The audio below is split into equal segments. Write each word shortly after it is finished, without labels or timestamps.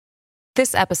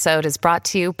This episode is brought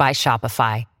to you by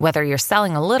Shopify. Whether you're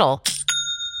selling a little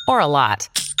or a lot,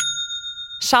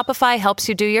 Shopify helps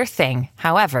you do your thing,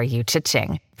 however you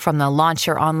cha-ching. From the launch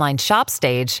your online shop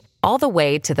stage, all the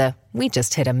way to the we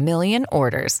just hit 1 million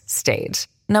orders stage.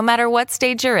 No matter what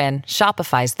stage you're in,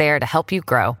 Shopify's there to help you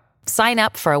grow. Sign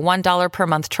up for a $1 per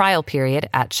month trial period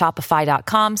at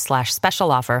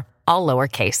shopify.com/special offer, all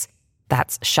lowercase.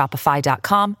 That's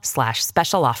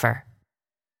shopify.com/special offer.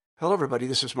 Hello, everybody.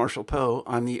 This is Marshall Poe.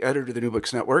 I'm the editor of the New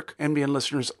Books Network. NBN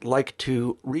listeners like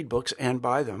to read books and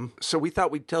buy them. So we thought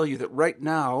we'd tell you that right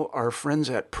now, our friends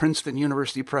at Princeton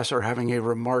University Press are having a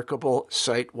remarkable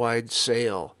site-wide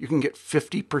sale. You can get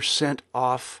 50%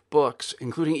 off books,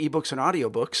 including ebooks and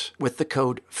audiobooks, with the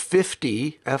code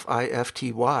 50,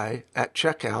 F-I-F-T-Y, at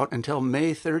checkout until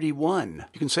May 31.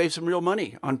 You can save some real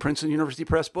money on Princeton University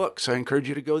Press books. I encourage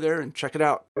you to go there and check it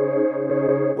out.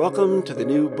 Welcome to the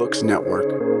New Books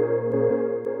Network.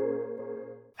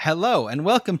 Hello, and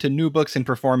welcome to New Books in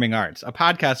Performing Arts, a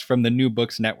podcast from the New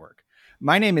Books Network.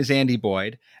 My name is Andy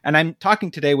Boyd, and I'm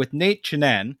talking today with Nate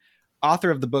Chinen,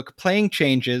 author of the book Playing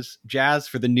Changes, Jazz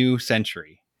for the New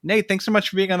Century. Nate, thanks so much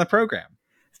for being on the program.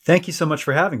 Thank you so much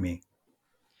for having me.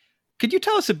 Could you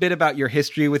tell us a bit about your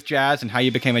history with jazz and how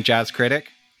you became a jazz critic?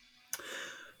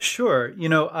 Sure.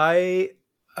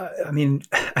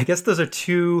 I guess those are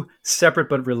two separate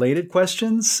but related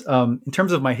questions. In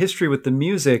terms of my history with the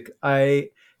music, I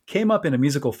came up in a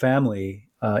musical family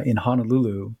in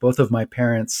Honolulu. Both of my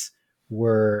parents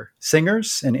were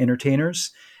singers and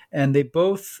entertainers, and they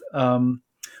both,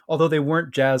 although they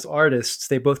weren't jazz artists,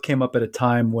 they both came up at a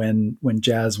time when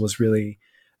jazz was really,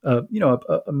 a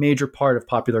major part of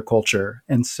popular culture.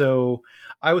 And so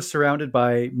I was surrounded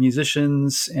by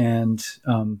musicians and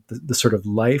the sort of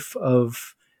life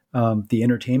of the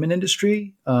entertainment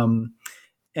industry.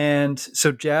 And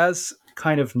so jazz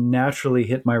kind of naturally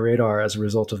hit my radar as a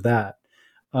result of that.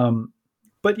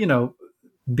 But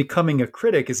becoming a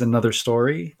critic is another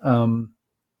story.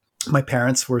 My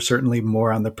parents were certainly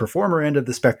more on the performer end of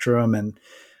the spectrum. And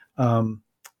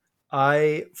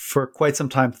I, for quite some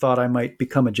time, thought I might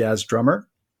become a jazz drummer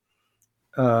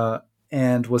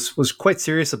and was quite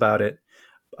serious about it.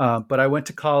 But I went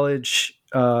to college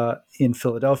in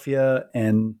Philadelphia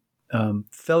and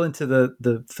fell into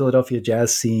the Philadelphia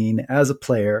jazz scene as a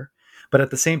player. But at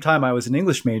the same time, I was an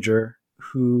English major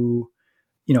who,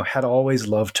 had always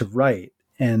loved to write.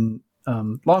 And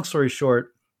long story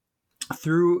short,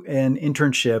 through an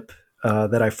internship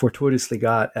that I fortuitously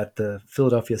got at the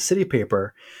Philadelphia City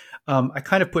paper, I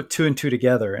kind of put two and two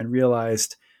together and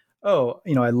realized, I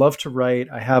love to write.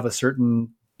 I have a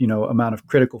certain, amount of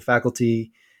critical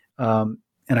faculty, and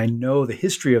I know the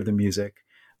history of the music.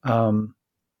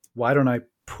 Why don't I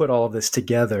put all of this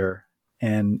together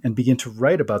and begin to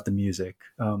write about the music,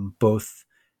 both,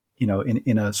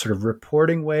 in a sort of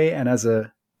reporting way and as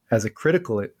a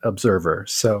critical observer.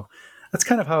 So that's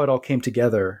kind of how it all came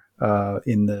together I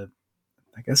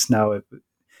guess now it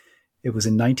was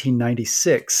in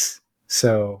 1996.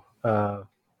 So, I'm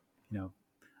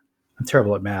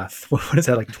terrible at math. What is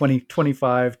that, like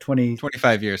 25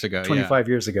 years ago? 25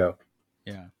 years ago.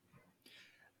 Yeah.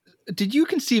 Did you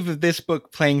conceive of this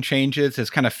book, Playing Changes, as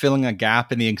kind of filling a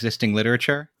gap in the existing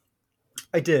literature?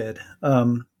 I did.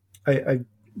 I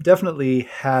definitely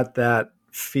had that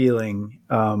feeling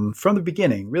from the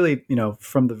beginning, really,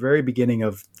 from the very beginning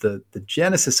of the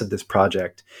genesis of this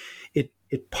project. It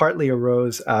partly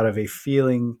arose out of a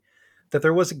feeling that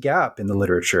there was a gap in the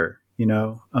literature.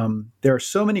 There are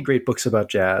so many great books about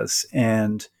jazz,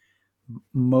 and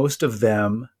most of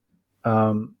them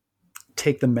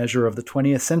take the measure of the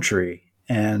 20th century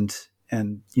and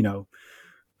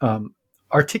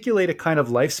articulate a kind of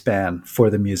lifespan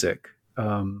for the music.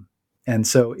 And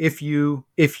so if you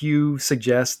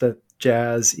suggest that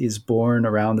jazz is born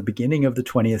around the beginning of the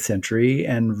 20th century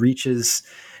and reaches,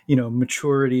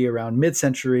 maturity around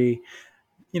mid-century,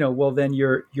 well, then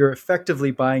you're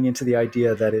effectively buying into the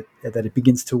idea that it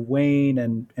begins to wane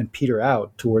and peter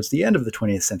out towards the end of the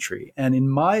 20th century. And in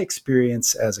my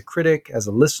experience as a critic, as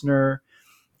a listener,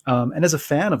 and as a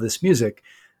fan of this music,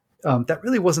 that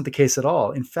really wasn't the case at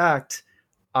all. In fact,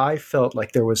 I felt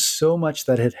like there was so much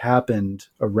that had happened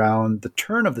around the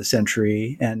turn of the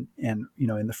century and in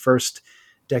the first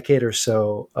decade or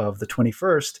so of the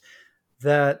 21st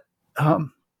that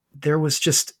there was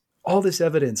just all this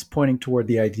evidence pointing toward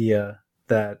the idea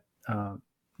that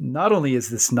not only is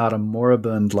this not a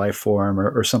moribund life form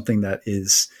or something that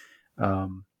is,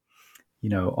 on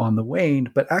the wane,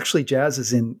 but actually jazz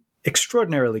is in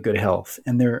extraordinarily good health.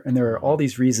 And there are all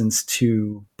these reasons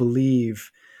to believe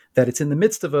that it's in the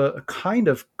midst of a kind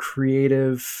of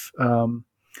creative,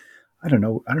 I don't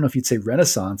know if you'd say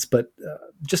renaissance, but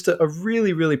just a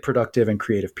really, really productive and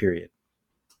creative period.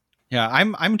 Yeah,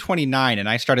 I'm 29 and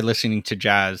I started listening to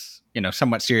jazz,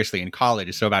 somewhat seriously in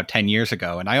college, so about 10 years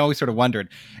ago. And I always sort of wondered,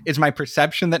 is my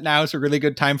perception that now is a really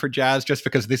good time for jazz just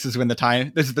because this is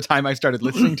the time I started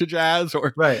listening to jazz,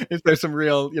 or right. is there some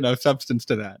real, substance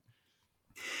to that?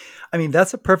 I mean,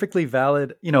 that's a perfectly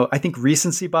valid, I think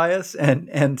recency bias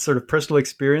and sort of personal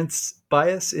experience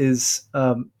bias is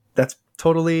that's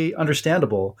totally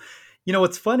understandable.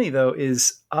 What's funny though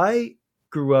is I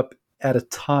grew up at a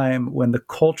time when the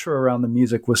culture around the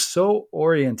music was so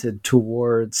oriented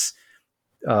towards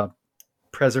uh,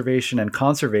 preservation and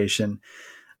conservation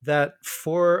that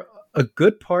for a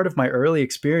good part of my early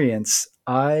experience,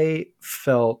 I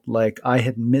felt like I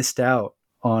had missed out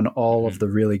on all of the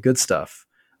really good stuff.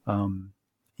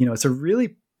 It's a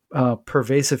really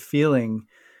pervasive feeling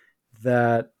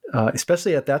that,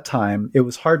 especially at that time, it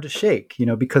was hard to shake,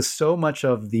 because so much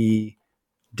of the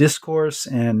discourse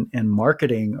and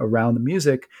marketing around the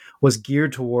music was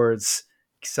geared towards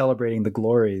celebrating the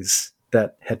glories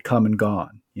that had come and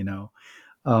gone,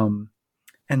 Um,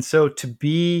 and so to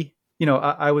be,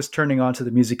 I was turning on to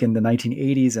the music in the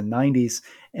 1980s and 90s.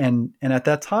 And at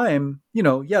that time,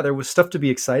 yeah, there was stuff to be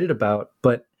excited about.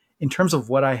 But in terms of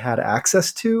what I had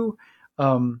access to,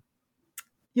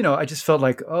 I just felt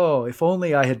like, oh, if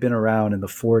only I had been around in the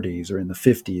 40s or in the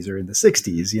 50s or in the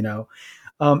 60s,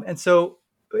 And so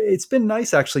it's been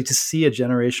nice actually to see a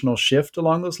generational shift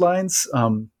along those lines.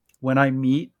 When I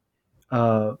meet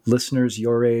listeners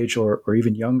your age or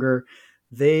even younger,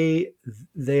 they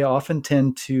often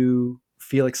tend to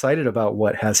feel excited about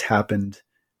what has happened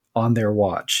on their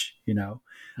watch,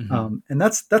 and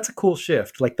that's a cool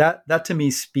shift. Like that to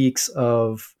me speaks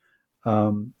of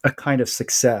a kind of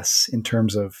success in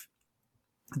terms of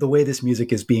the way this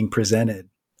music is being presented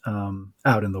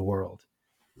out in the world.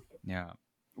 Yeah.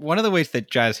 One of the ways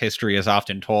that jazz history is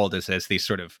often told is as these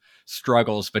sort of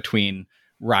struggles between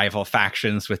rival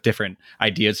factions with different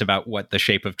ideas about what the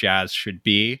shape of jazz should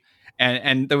be.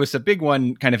 And there was a big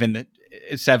one kind of in the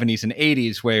 70s and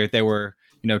 80s where there were,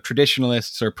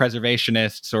 traditionalists or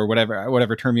preservationists or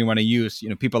whatever term you want to use,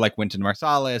 people like Wynton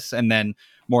Marsalis, and then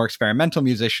more experimental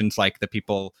musicians like the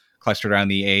people clustered around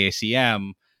the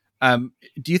AACM.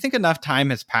 Do you think enough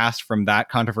time has passed from that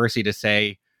controversy to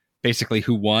say basically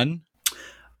who won?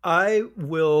 I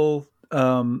will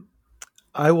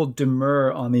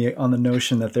demur on the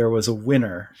notion that there was a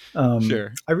winner.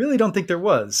 Sure. I really don't think there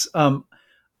was.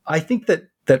 I think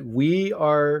that we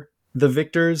are the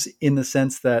victors in the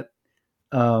sense that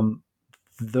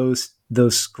those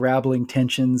scrabbling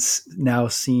tensions now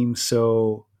seem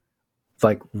so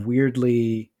like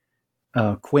weirdly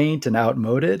quaint and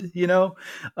outmoded.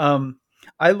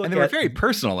 I look and they were very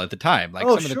personal at the time. Like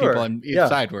some of the people on each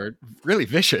side were really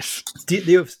vicious.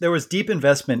 There was deep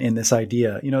investment in this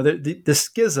idea. The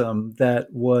schism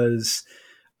that was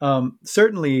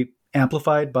certainly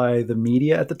amplified by the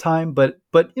media at the time, but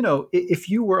if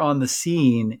you were on the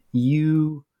scene,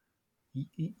 you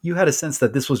had a sense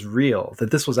that this was real,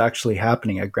 that this was actually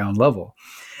happening at ground level.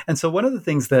 And so one of the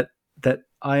things that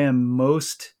I am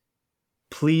most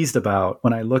pleased about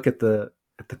when I look at the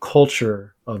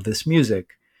culture of this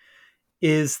music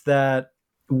is that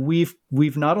we've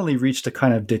not only reached a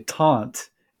kind of detente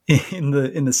in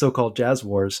the so-called jazz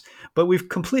wars, but we've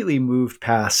completely moved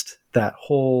past that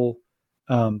whole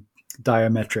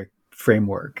diametric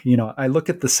framework. I look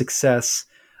at the success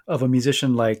of a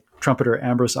musician like trumpeter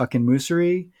Ambrose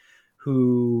Akinmusire,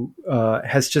 who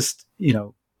has just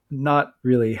not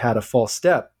really had a false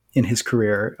step in his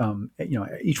career.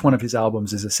 Each one of his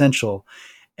albums is essential,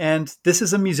 and this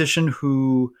is a musician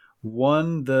who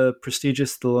won the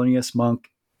prestigious Thelonious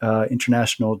Monk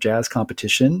International Jazz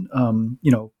Competition.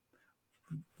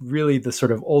 Really the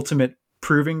sort of ultimate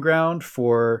proving ground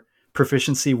for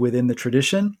proficiency within the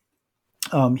tradition.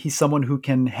 He's someone who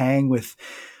can hang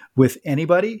with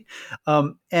anybody,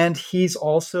 and he's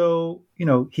also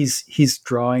he's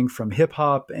drawing from hip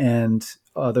hop and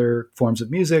other forms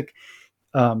of music.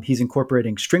 He's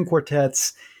incorporating string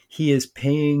quartets. He is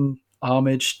paying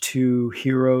homage to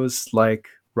heroes like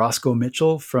Roscoe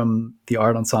Mitchell from the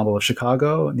Art Ensemble of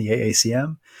Chicago and the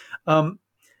AACM.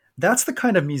 That's the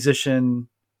kind of musician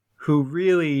who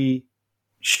really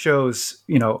shows,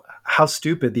 how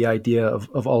stupid the idea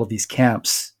of all of these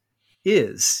camps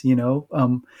is,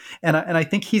 and I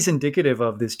think he's indicative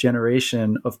of this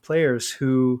generation of players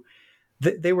who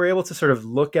they were able to sort of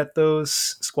look at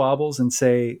those squabbles and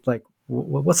say, like,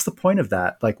 what's the point of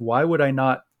that? Like, why would I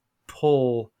not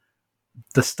pull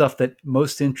the stuff that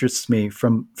most interests me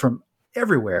from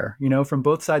everywhere, from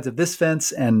both sides of this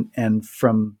fence and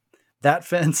from that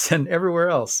fence and everywhere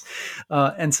else.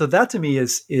 And so that to me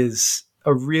is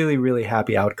a really, really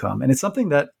happy outcome. And it's something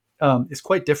that is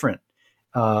quite different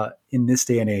in this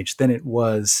day and age than it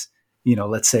was,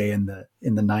 let's say in the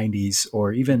 90s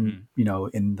or even,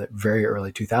 in the very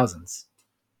early 2000s.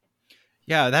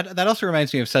 Yeah, that also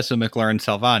reminds me of Cecil McLaurin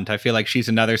Salvant. I feel like she's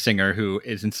another singer who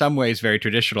is in some ways very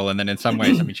traditional, and then in some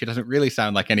ways, I mean, she doesn't really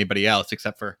sound like anybody else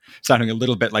except for sounding a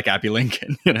little bit like Abby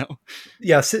Lincoln,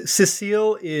 Yeah,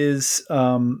 Cecile is.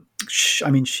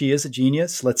 She is a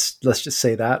genius. Let's just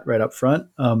say that right up front.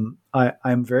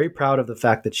 I'm very proud of the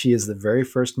fact that she is the very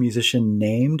first musician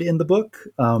named in the book,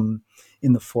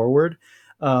 in the foreword,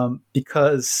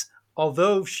 because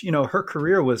although her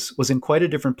career was in quite a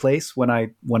different place when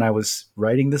I was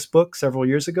writing this book several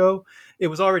years ago, it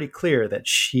was already clear that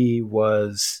she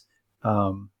was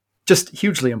just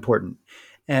hugely important.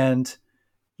 And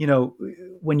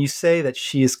when you say that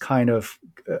she is kind of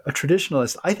a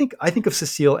traditionalist, I think of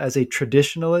Cecile as a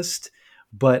traditionalist,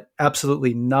 but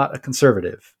absolutely not a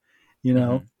conservative.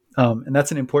 And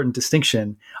that's an important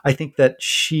distinction. I think that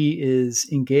she is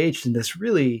engaged in this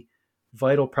really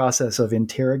vital process of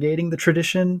interrogating the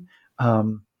tradition,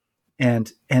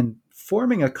 and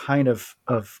forming a kind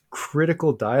of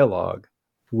critical dialogue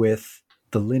with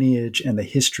the lineage and the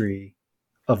history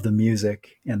of the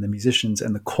music and the musicians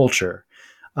and the culture.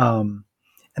 And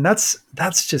that's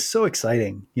just so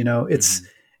exciting. It's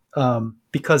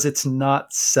because it's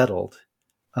not settled.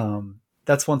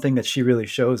 That's one thing that she really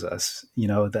shows us,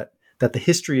 that the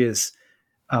history is,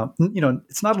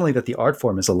 it's not only that the art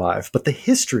form is alive, but the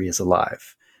history is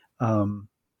alive.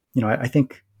 I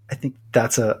think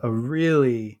that's a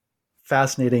really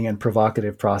fascinating and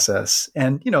provocative process.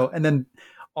 And then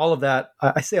all of that,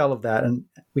 I say all of that, and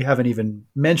we haven't even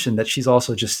mentioned that she's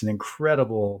also just an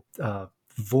incredible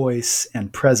voice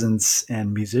and presence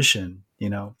and musician,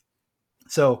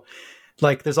 So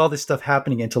like there's all this stuff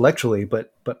happening intellectually,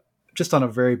 but just on a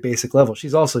very basic level,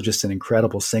 she's also just an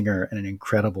incredible singer and an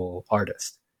incredible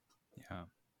artist. Yeah.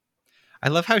 I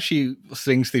love how she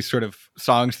sings these sort of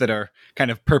songs that are kind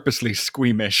of purposely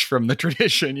squeamish from the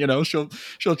tradition.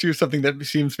 She'll choose something that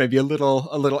seems maybe a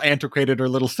little antiquated or a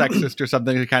little sexist or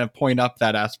something to kind of point up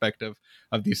that aspect of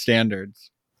these standards.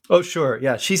 Oh, sure.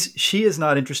 Yeah. She is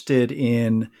not interested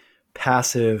in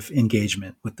passive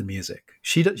engagement with the music.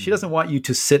 She doesn't want you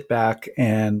to sit back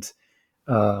and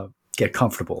get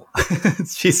comfortable.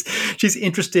 She's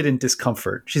interested in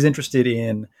discomfort. She's interested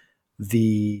in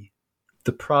the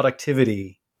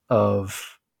productivity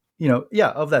of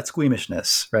of that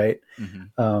squeamishness, right?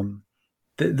 Mm-hmm.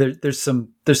 There's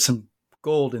some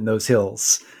gold in those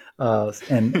hills,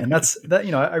 and that's that.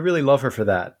 I really love her for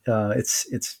that.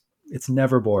 It's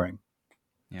never boring.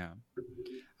 Yeah,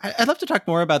 I'd love to talk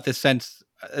more about this sense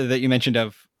that you mentioned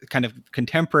of kind of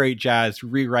contemporary jazz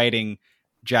rewriting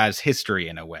jazz history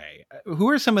in a way. Who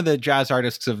are some of the jazz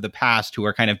artists of the past who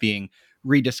are kind of being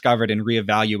rediscovered and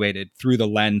reevaluated through the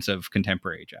lens of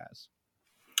contemporary jazz?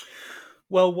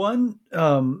 Well, one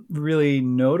really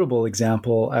notable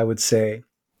example, I would say,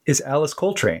 is Alice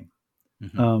Coltrane,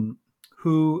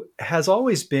 who has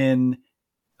always been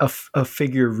a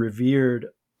figure revered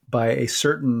by a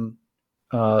certain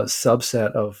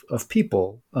subset of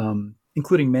people,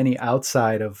 including many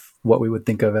outside of what we would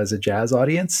think of as a jazz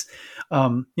audience.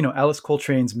 Alice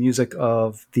Coltrane's music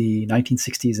of the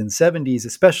 1960s and 70s,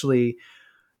 especially,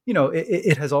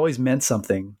 it has always meant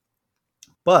something.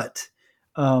 But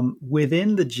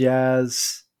within the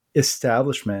jazz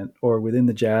establishment or within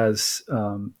the jazz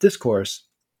discourse,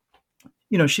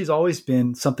 she's always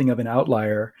been something of an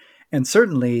outlier, and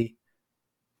certainly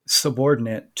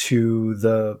subordinate to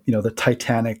the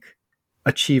titanic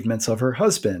achievements of her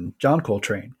husband, John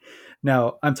Coltrane.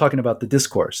 Now, I'm talking about the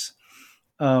discourse.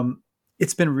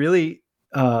 It's been really,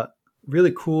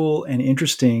 really cool and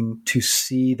interesting to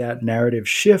see that narrative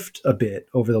shift a bit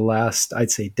over the last,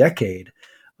 I'd say, decade,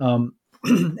 and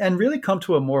really come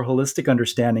to a more holistic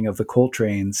understanding of the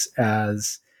Coltranes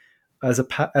as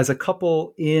a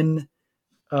couple in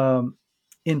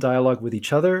dialogue with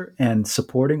each other and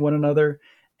supporting one another,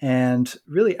 and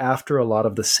really after a lot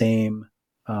of the same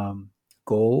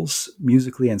goals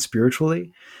musically and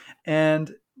spiritually.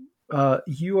 And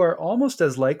you are almost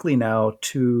as likely now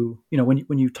to,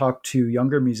 when you talk to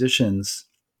younger musicians,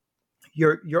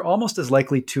 you're almost as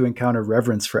likely to encounter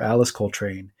reverence for Alice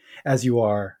Coltrane as you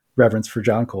are reverence for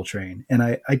John Coltrane. And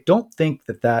I don't think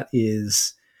that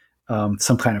is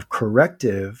some kind of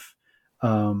corrective,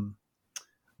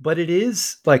 but it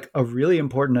is like a really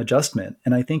important adjustment.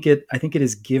 And I think it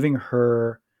is giving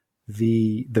her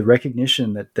the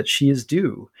recognition that she is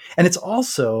due. And it's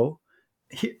also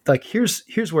like,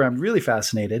 here's where I'm really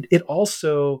fascinated. It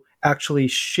also actually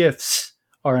shifts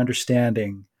our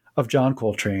understanding of John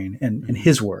Coltrane and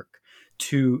his work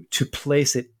to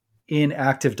place it in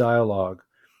active dialogue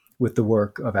with the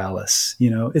work of Alice.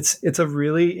 It's a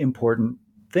really important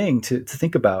thing to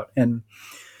think about. And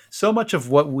so much of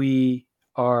what we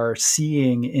are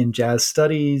seeing in jazz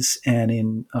studies and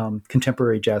in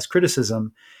contemporary jazz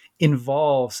criticism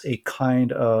involves a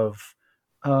kind of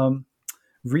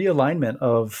realignment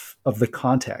of the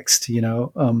context,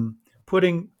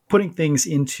 putting things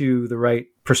into the right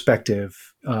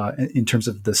perspective in terms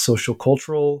of the social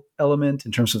cultural element,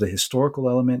 in terms of the historical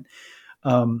element.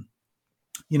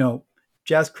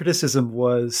 Jazz criticism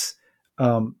was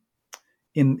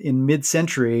in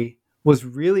mid-century was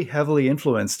really heavily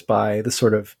influenced by the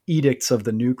sort of edicts of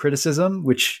the new criticism,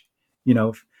 which,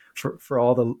 for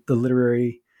all the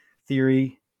literary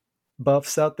theory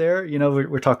buffs out there,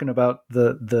 we're talking about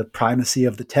the primacy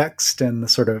of the text and the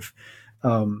sort of,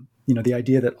 the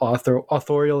idea that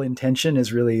authorial intention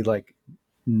is really like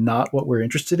not what we're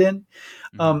interested in.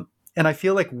 Mm-hmm. And I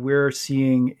feel like we're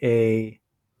seeing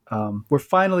we're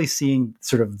finally seeing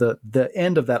sort of the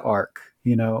end of that arc.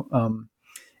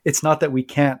 It's not that we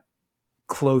can't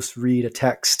close read a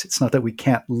text. It's not that we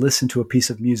can't listen to a piece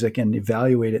of music and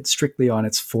evaluate it strictly on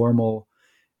its formal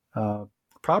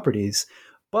properties.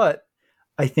 But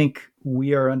I think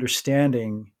we are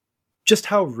understanding just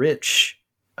how rich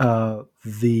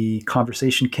the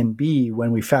conversation can be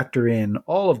when we factor in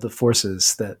all of the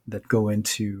forces that go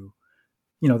into,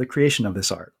 the creation of this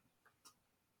art.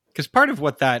 Because part of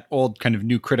what that old kind of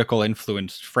new critical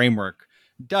influence framework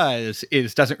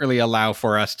doesn't really allow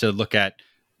for us to look at,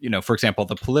 for example,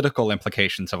 the political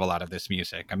implications of a lot of this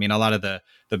music. I mean, a lot of the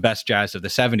best jazz of the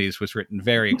 70s was written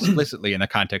very explicitly in the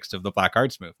context of the Black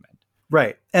Arts movement.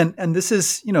 Right. And this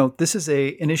is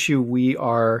an issue we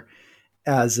are,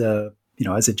 as a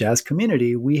jazz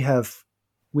community, we have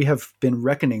been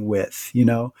reckoning with.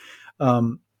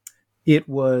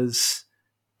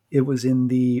 It was in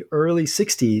the early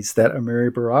 60s that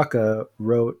Amiri Baraka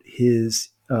wrote his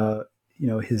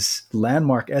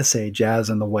landmark essay, Jazz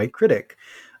and the White Critic,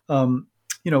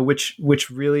 which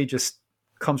really just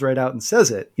comes right out and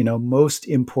says it. Most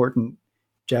important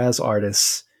jazz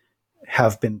artists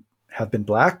have been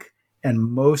Black, and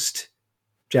most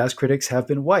jazz critics have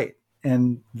been white.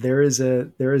 And there is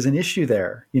an issue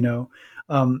there.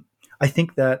 I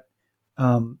think that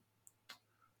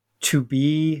to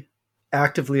be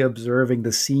actively observing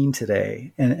the scene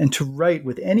today and to write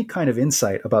with any kind of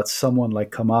insight about someone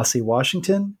like Kamasi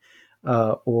Washington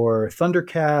or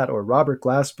Thundercat or Robert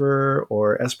Glasper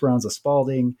or Esperanza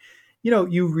Spalding,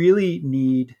 you really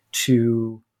need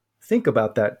to think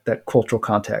about that cultural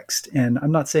context. And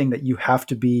I'm not saying that you have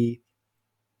to be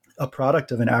a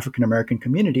product of an African-American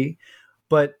community,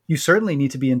 but you certainly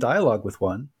need to be in dialogue with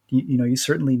one. You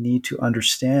certainly need to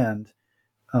understand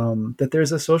that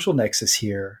there's a social nexus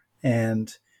here,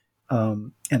 and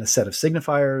a set of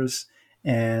signifiers,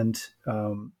 and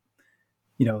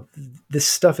this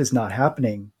stuff is not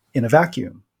happening in a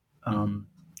vacuum. And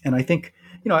I think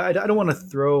I don't want to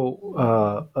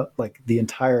throw like the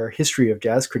entire history of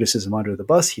jazz criticism under the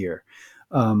bus here,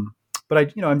 but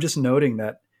I'm just noting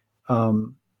that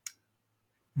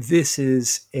this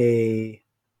is a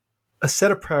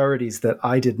set of priorities that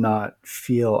I did not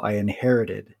feel I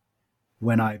inherited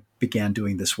when I began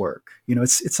doing this work.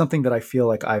 It's something that I feel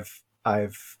like I've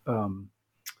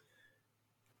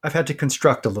had to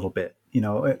construct a little bit,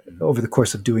 over the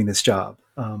course of doing this job.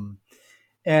 And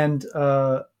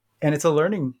it's a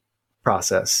learning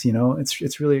process.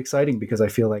 It's really exciting because I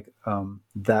feel like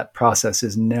that process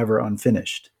is never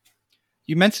unfinished.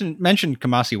 You mentioned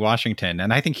Kamasi Washington,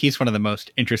 and I think he's one of the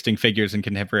most interesting figures in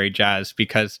contemporary jazz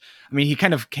because, he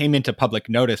kind of came into public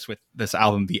notice with this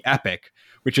album, The Epic,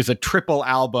 which is a triple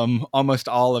album, almost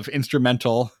all of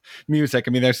instrumental music.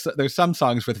 There's some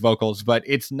songs with vocals, but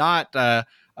it's not an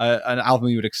album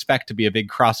you would expect to be a big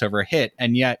crossover hit,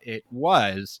 and yet it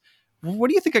was. What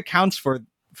do you think accounts for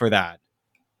that?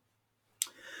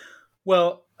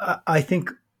 Well, I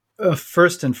think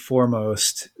first and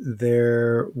foremost,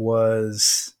 there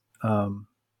was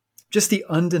just the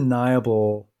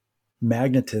undeniable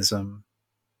magnetism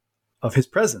of his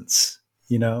presence,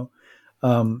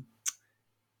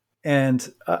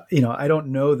 and I don't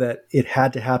know that it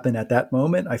had to happen at that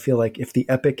moment. I feel like if the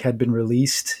Epic had been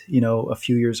released, a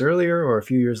few years earlier or a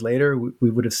few years later,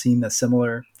 we would have seen a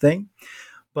similar thing.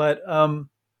 But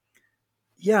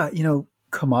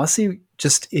Kamasi,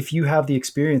 just if you have the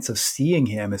experience of seeing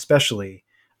him, especially,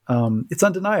 it's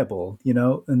undeniable,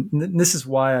 and this is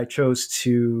why I chose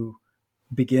to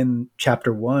begin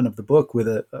chapter 1 of the book with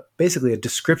basically a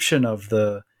description of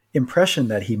the impression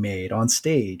that he made on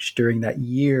stage during that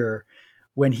year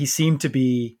when he seemed to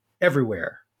be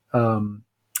everywhere.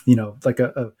 Like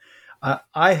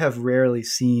I have rarely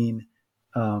seen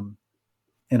an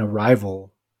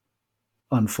Arrival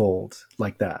unfold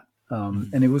like that.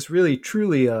 And it was really,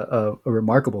 truly a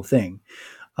remarkable thing.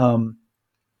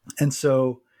 And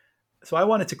so I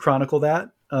wanted to chronicle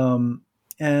that.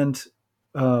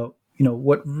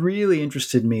 What really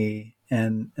interested me,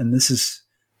 and this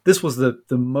was the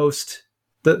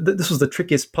this was the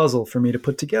trickiest puzzle for me to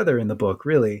put together in the book,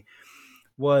 really,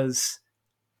 was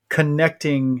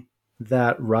connecting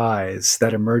that rise,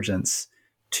 that emergence,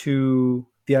 to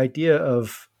the idea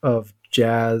of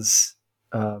jazz,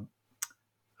 the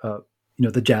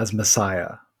jazz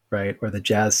messiah, right, or the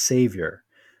jazz savior,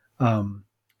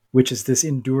 which is this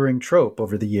enduring trope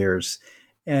over the years.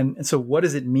 And so, what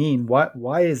does it mean?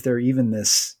 Why is there even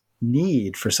this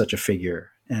need for such a figure?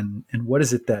 And what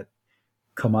is it that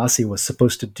Kamasi was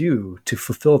supposed to do to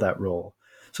fulfill that role?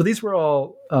 So these were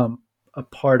all a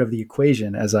part of the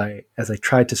equation as I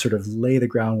tried to sort of lay the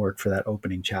groundwork for that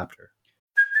opening chapter.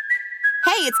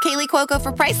 Hey, it's Kaylee Cuoco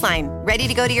for Priceline. Ready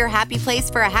to go to your happy place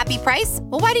for a happy price?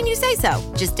 Well, why didn't you say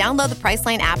so? Just download the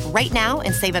Priceline app right now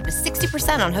and save up to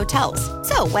 60% on hotels.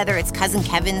 So whether it's Cousin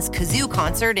Kevin's Kazoo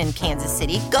Concert in Kansas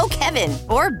City, go Kevin,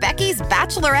 or Becky's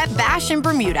Bachelorette Bash in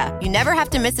Bermuda, you never have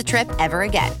to miss a trip ever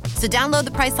again. So download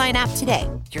the Priceline app today.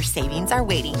 Your savings are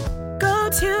waiting. Go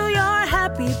to your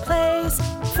happy place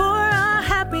for a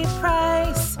happy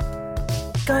price.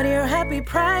 Go to your happy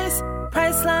price,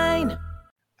 Priceline.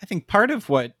 I think part of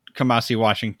what Kamasi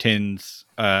Washington's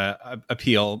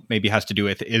appeal maybe has to do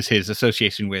with is his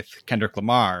association with Kendrick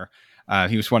Lamar.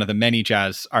 He was one of the many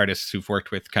jazz artists who've worked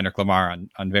with Kendrick Lamar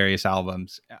on various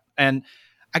albums. And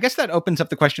I guess that opens up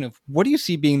the question of, what do you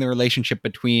see being the relationship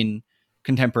between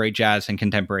contemporary jazz and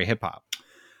contemporary hip hop?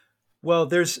 Well,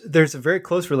 there's a very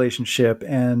close relationship,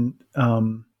 and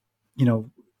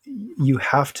you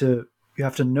have to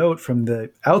note from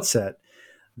the outset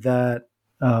that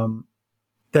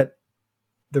that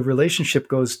the relationship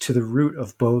goes to the root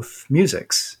of both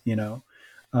musics.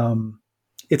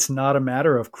 It's not a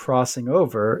matter of crossing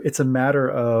over; it's a matter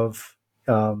of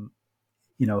a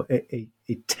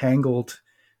tangled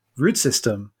root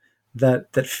system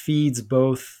that feeds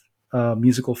both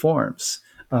musical forms.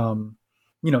 To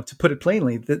put it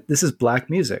plainly, this is Black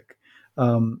music.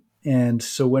 And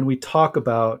so when we talk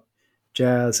about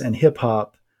jazz and hip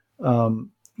hop,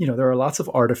 there are lots of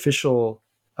artificial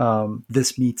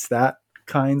this meets that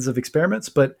kinds of experiments.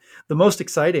 But the most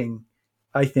exciting,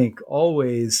 I think,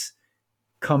 always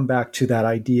come back to that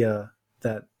idea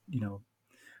that,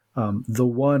 the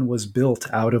one was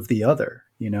built out of the other,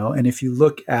 and if you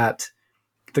look at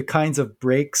the kinds of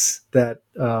breaks that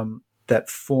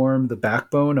form the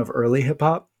backbone of early hip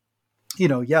hop,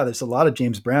 there's a lot of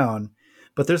James Brown,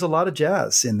 but there's a lot of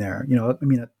jazz in there.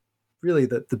 Really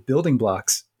the building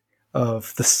blocks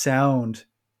of the sound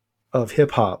of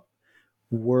hip hop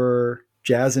were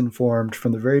jazz informed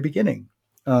from the very beginning.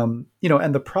 And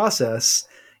the process,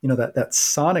 that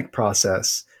sonic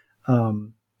process,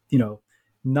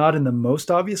 not in the most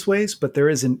obvious ways, but there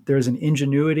is an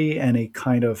ingenuity and a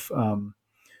kind of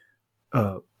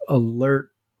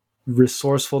alert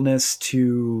resourcefulness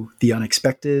to the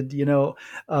unexpected.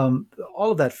 All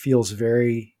of that feels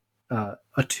very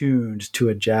attuned to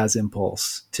a jazz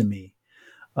impulse to me.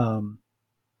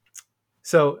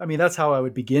 So, that's how I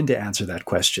would begin to answer that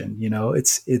question.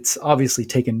 It's obviously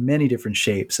taken many different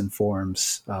shapes and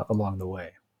forms along the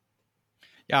way.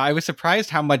 Yeah, I was surprised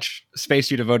how much space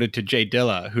you devoted to Jay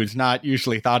Dilla, who's not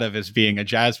usually thought of as being a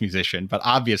jazz musician, but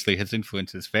obviously his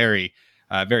influence is very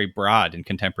broad in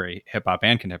contemporary hip hop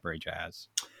and contemporary jazz.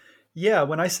 Yeah,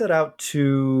 when I set out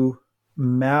to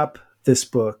map this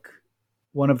book,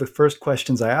 one of the first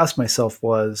questions I asked myself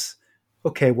was,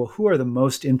 okay, well, who are the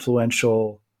most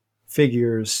influential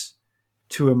figures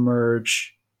to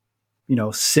emerge,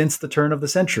 since the turn of the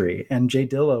century? And Jay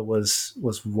Dilla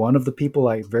was one of the people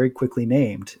I very quickly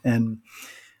named. And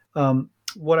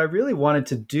what I really wanted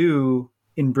to do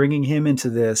in bringing him into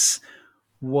this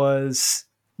was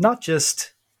not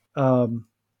just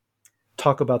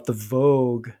talk about the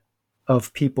vogue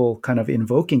of people kind of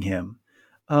invoking him,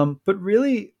 but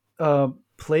really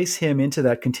place him into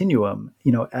that continuum,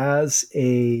 as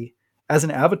an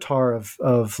avatar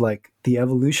of like the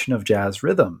evolution of jazz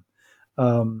rhythm,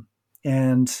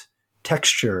 and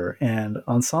texture and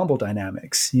ensemble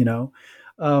dynamics,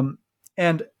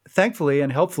 and thankfully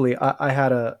and helpfully, I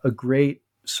had a great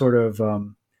sort of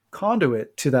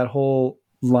conduit to that whole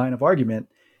line of argument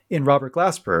in Robert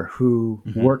Glasper, who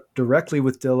worked directly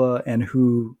with Dilla and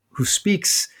who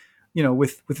speaks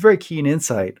with very keen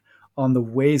insight on the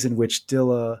ways in which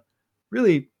Dilla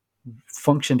really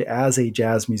functioned as a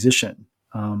jazz musician.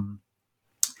 But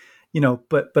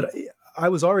I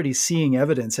was already seeing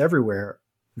evidence everywhere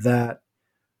that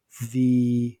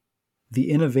the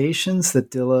innovations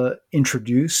that Dilla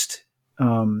introduced,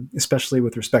 especially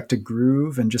with respect to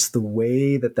groove and just the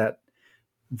way that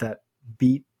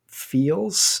beat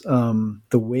feels,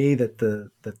 the way that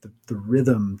the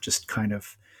rhythm just kind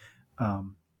of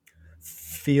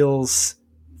feels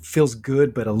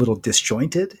good but a little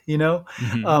disjointed.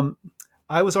 Mm-hmm.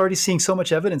 I was already seeing so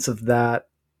much evidence of that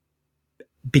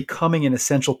becoming an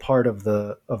essential part of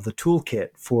the toolkit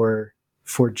for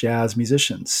jazz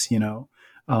musicians.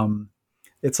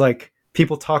 It's like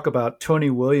people talk about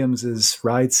Tony Williams's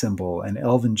ride cymbal and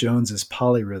Elvin Jones's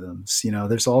polyrhythms.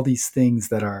 There's all these things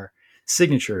that are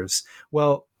signatures.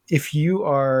 Well, if you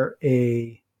are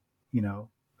a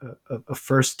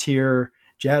first tier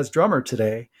jazz drummer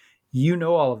today,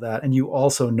 all of that, and you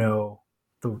also know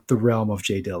the realm of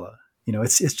Jay Dilla.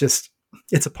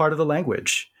 It's a part of the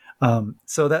language.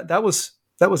 So that was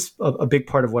a big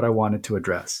part of what I wanted to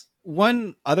address.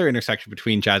 One other intersection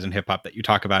between jazz and hip hop that you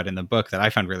talk about in the book that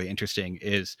I found really interesting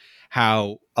is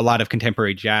how a lot of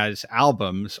contemporary jazz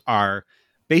albums are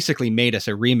basically made as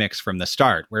a remix from the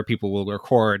start, where people will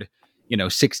record,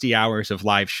 60 hours of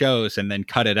live shows and then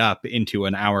cut it up into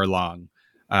an hour-long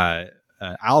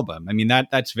album. I mean,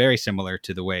 that's very similar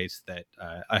to the ways that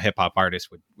a hip hop artist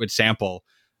would sample,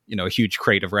 a huge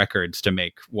crate of records to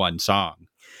make one song.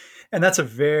 And that's a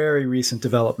very recent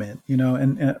development,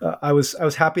 and I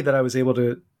was happy that I was able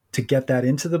to get that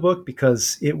into the book,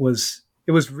 because it was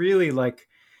really like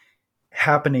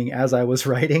happening as I was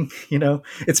writing.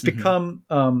 It's become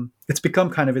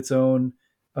kind of its own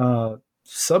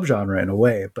subgenre in a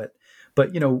way, but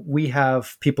we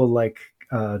have people like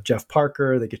Jeff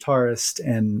Parker, the guitarist,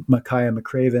 and Micaiah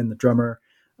McCraven, the drummer.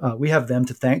 We have them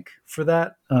to thank for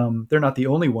that. They're not the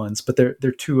only ones, but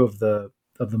they're two of the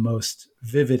most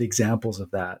vivid examples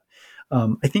of that.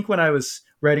 I think when I was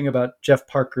writing about Jeff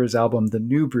Parker's album, The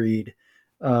New Breed,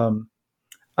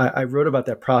 I wrote about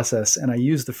that process, and I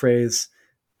used the phrase,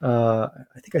 I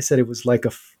think I said it was like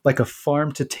a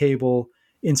farm to table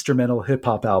instrumental hip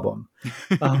hop album.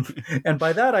 And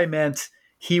by that I meant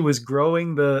he was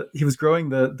growing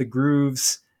the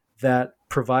grooves that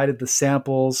provided the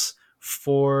samples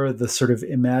for the sort of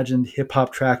imagined hip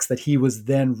hop tracks that he was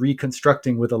then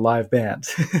reconstructing with a live band.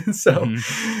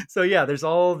 So yeah, there's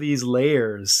all these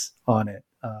layers on it.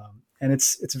 And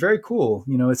it's very cool.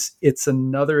 It's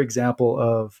another example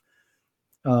of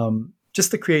just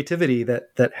the creativity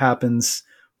that happens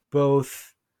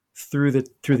both through the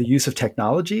use of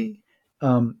technology,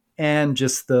 and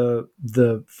just the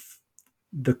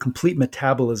complete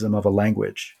metabolism of a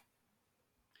language.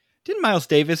 Didn't Miles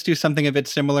Davis do something a bit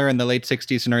similar in the late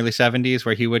 60s and early 70s,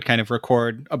 where he would kind of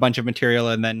record a bunch of material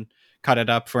and then cut it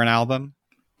up for an album?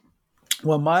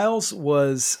 Well, Miles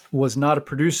was not a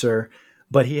producer,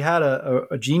 but he had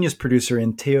a genius producer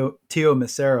in Teo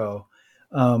Macero,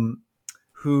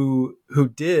 who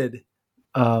did.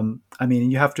 I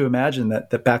mean, you have to imagine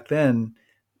that back then,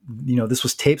 this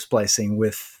was tape splicing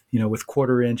with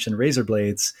 1/4-inch and razor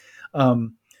blades.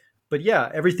 But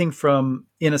yeah, everything from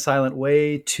In a Silent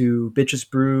Way to Bitches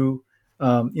Brew,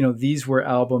 these were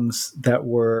albums that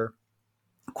were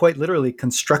quite literally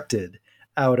constructed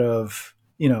out of,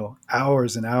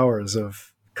 hours and hours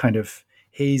of kind of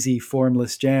hazy,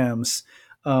 formless jams.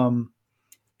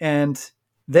 And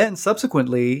then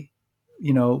subsequently,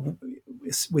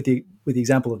 with the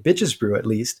example of Bitches Brew, at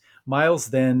least,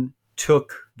 Miles then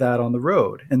took that on the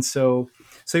road. And so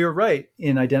you're right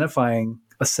in identifying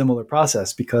a similar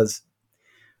process, because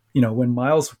when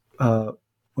Miles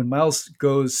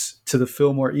goes to the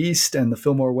Fillmore East and the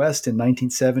Fillmore West in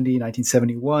 1970,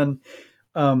 1971,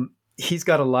 he's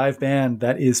got a live band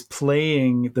that is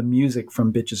playing the music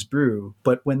from Bitches Brew.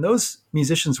 But when those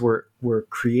musicians were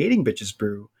creating Bitches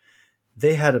Brew,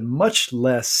 they had a much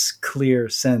less clear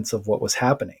sense of what was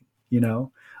happening.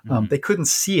 They couldn't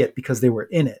see it because they were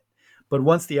in it. But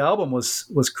once the album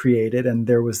was created and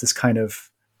there was this kind of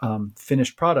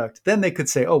finished product, then they could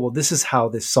say, oh, well, this is how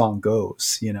this song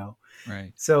goes,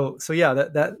 Right. So yeah,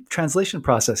 that translation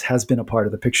process has been a part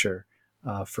of the picture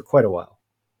for quite a while.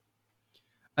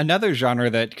 Another genre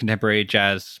that contemporary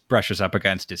jazz brushes up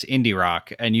against is indie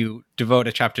rock, and you devote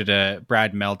a chapter to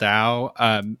Brad Mehldau,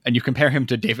 and you compare him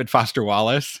to David Foster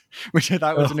Wallace, which I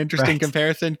thought was an interesting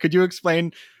comparison. Could you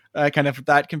explain kind of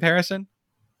that comparison?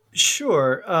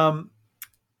 Sure.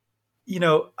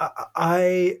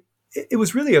 It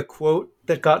was really a quote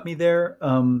that got me there,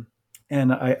 and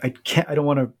I don't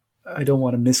want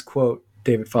to misquote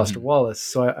David Foster Wallace,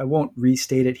 so I won't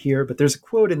restate it here, but there's a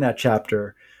quote in that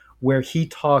chapter where he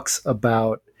talks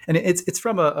about, and it's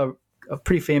from a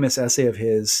pretty famous essay of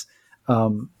his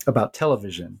about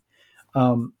television.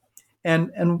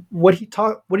 And what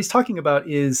he's talking about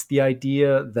is the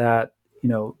idea that,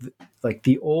 like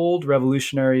the old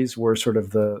revolutionaries were sort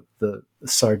of the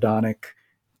sardonic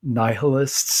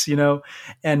nihilists,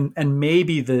 and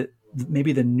maybe the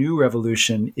new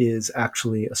revolution is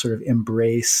actually a sort of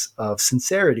embrace of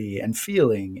sincerity and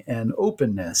feeling and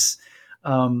openness.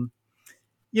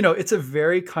 It's a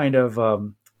very kind of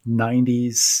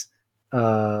 90s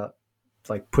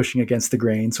like pushing against the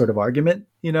grain sort of argument.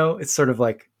 It's sort of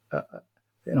like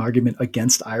an argument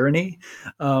against irony.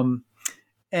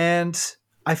 And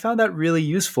I found that really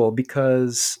useful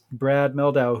because Brad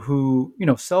Meldau, who,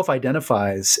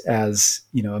 self-identifies as,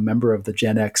 a member of the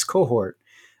Gen X cohort,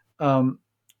 a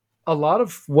lot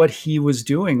of what he was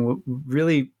doing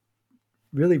really,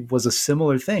 really was a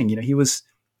similar thing. He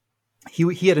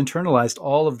had internalized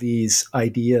all of these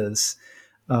ideas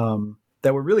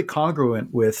that were really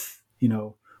congruent with,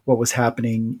 what was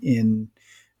happening in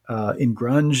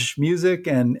grunge music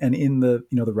and in the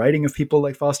the writing of people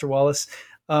like Foster Wallace.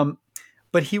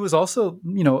 But he was also,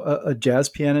 a jazz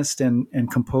pianist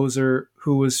and composer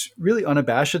who was really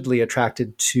unabashedly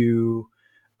attracted to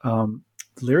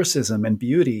lyricism and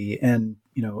beauty and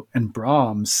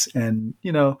Brahms and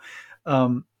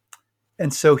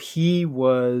so he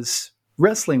was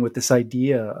wrestling with this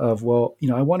idea of,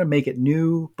 I want to make it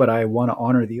new, but I want to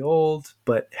honor the old,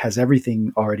 but has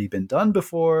everything already been done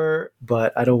before?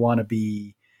 But I don't want to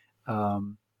be, I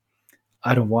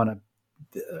don't want to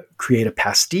create a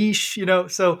pastiche,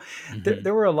 So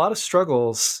there were a lot of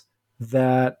struggles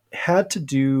that had to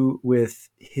do with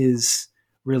his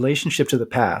relationship to the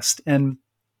past. And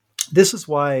this is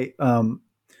why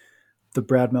the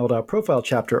Brad Meldau profile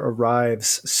chapter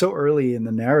arrives so early in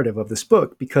the narrative of this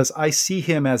book, because I see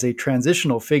him as a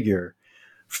transitional figure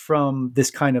from this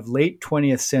kind of late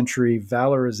 20th century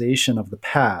valorization of the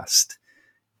past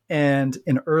and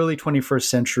an early 21st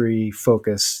century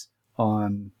focus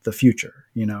on the future.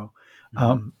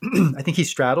 I think he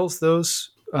straddles those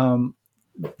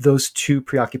two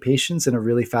preoccupations in a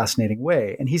really fascinating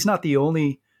way. And he's not the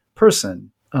only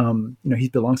person. He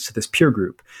belongs to this peer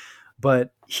group.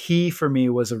 But he, for me,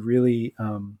 was a really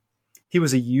he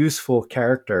was a useful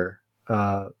character,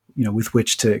 with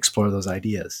which to explore those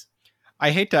ideas.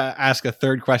 I hate to ask a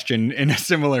third question in a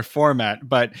similar format,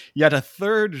 but yet a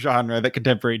third genre that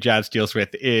contemporary jazz deals with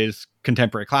is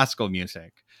contemporary classical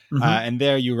music. And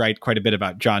there you write quite a bit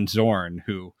about John Zorn,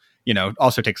 who,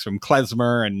 also takes from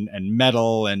klezmer and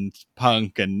metal and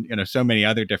punk and, so many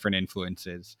other different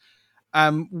influences.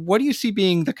 What do you see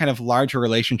being the kind of larger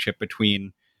relationship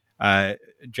between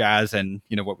jazz and,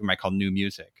 what we might call new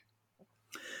music?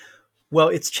 Well,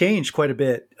 it's changed quite a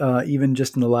bit, even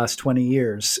just in the last 20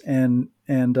 years. And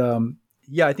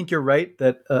I think you're right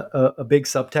that a big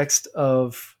subtext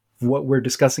of what we're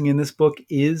discussing in this book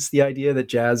is the idea that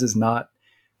jazz is not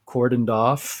cordoned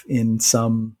off in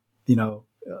some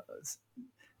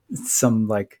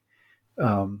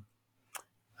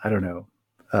I don't know,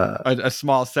 a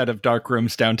small set of dark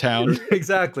rooms downtown.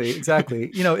 Exactly.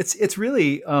 It's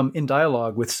really in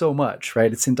dialogue with so much,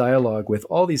 right? It's in dialogue with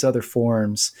all these other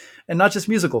forms, and not just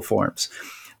musical forms.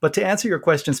 But to answer your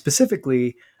question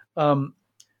specifically,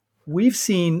 we've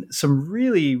seen some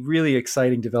really, really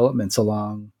exciting developments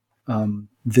along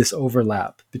this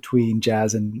overlap between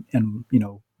jazz and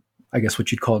I guess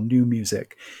what you'd call new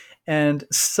music. And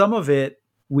some of it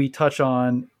we touch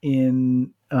on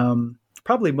in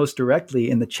probably most directly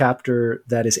in the chapter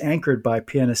that is anchored by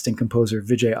pianist and composer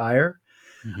Vijay Iyer.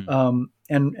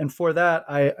 And for that,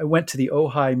 I went to the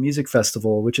Ojai Music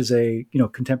Festival, which is a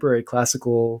contemporary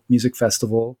classical music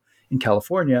festival in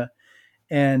California,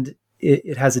 and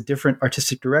it has a different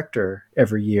artistic director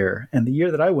every year. And the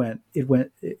year that I went, it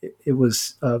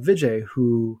was Vijay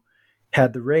who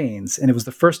had the reins, and it was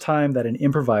the first time that an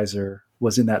improviser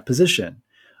was in that position.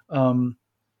 And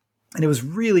it was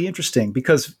really interesting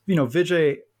because,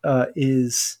 Vijay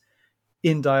is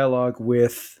in dialogue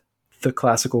with the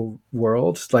classical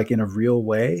world, like in a real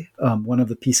way. One of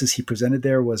the pieces he presented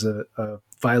there was a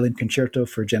violin concerto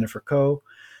for Jennifer Coe.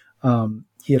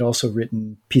 He had also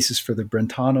written pieces for the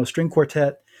Brentano String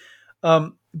Quartet.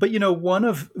 But, one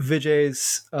of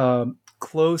Vijay's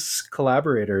close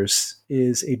collaborators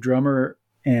is a drummer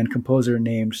and composer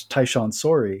named Taishan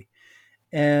Sori.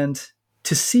 And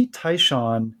to see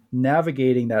Taishan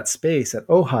navigating that space at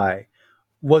Ojai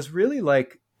was really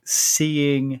like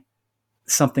seeing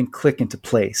something click into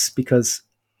place, because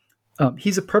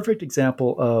he's a perfect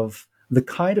example of the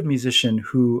kind of musician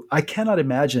who I cannot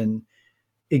imagine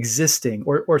existing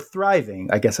or thriving,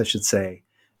 I guess I should say,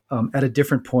 at a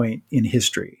different point in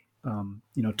history.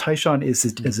 Taishan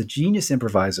is a genius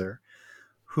improviser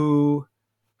who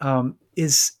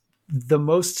is the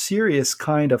most serious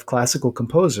kind of classical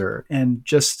composer, and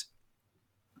just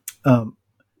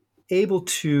able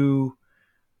to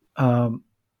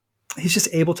he's just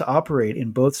able to operate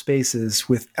in both spaces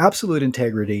with absolute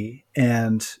integrity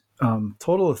and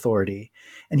total authority.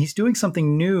 And he's doing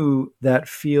something new that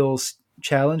feels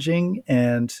challenging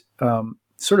and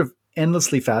sort of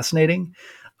endlessly fascinating.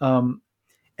 And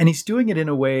he's doing it in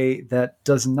a way that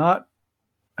does not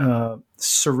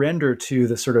surrender to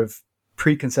the sort of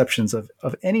preconceptions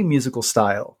of any musical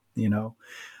style,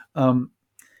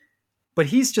 but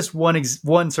he's just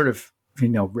one sort of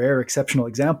rare exceptional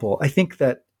example. I think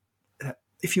that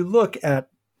if you look at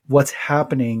what's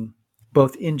happening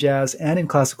both in jazz and in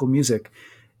classical music,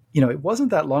 it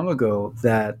wasn't that long ago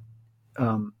that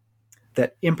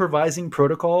that improvising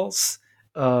protocols,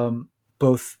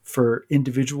 both for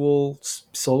individual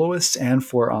soloists and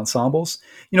for ensembles,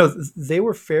 they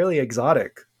were fairly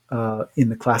exotic in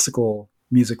the classical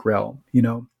music realm,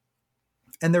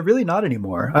 and they're really not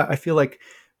anymore. I feel like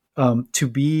to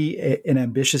be an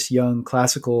ambitious young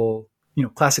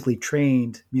classically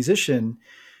trained musician,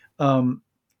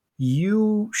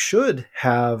 you should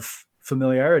have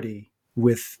familiarity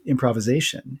with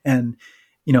improvisation. And,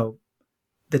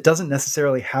 that doesn't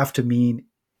necessarily have to mean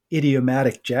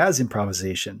idiomatic jazz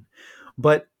improvisation,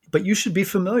 but you should be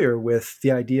familiar with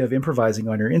the idea of improvising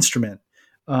on your instrument,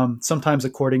 sometimes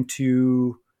according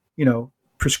to,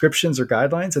 prescriptions or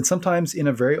guidelines, and sometimes in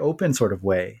a very open sort of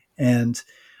way. And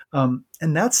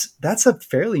that's a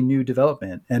fairly new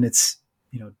development, and it's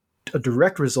a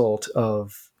direct result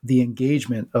of the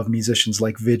engagement of musicians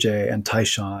like Vijay and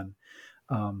Taishan,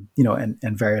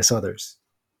 and various others.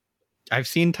 I've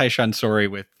seen Taishan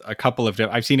Sori with a couple of.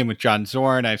 I've seen him with John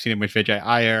Zorn. I've seen him with Vijay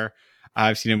Iyer.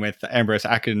 I've seen him with Ambrose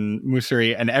Akin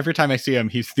Musuri, and every time I see him,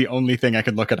 he's the only thing I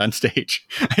can look at on stage.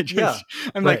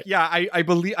 I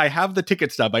believe I have the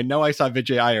ticket stub. I know I saw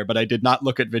Vijay Iyer, but I did not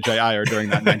look at Vijay Iyer during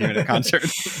that 90-minute concert.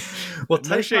 Well,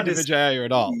 no shade to Vijay Iyer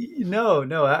at all.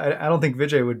 No, I don't think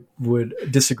Vijay would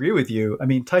disagree with you. I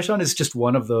mean, Taishan is just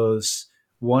one of those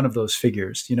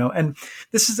figures, and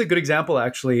this is a good example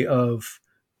actually of,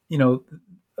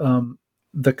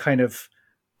 the kind of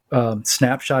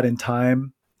snapshot in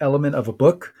time element of a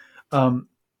book.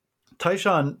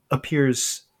 Taishan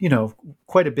appears,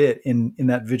 quite a bit in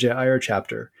that Vijay Iyer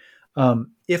chapter.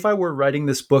 If I were writing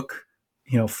this book,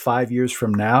 5 years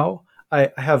from now,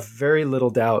 I have very little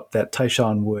doubt that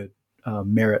Taishan would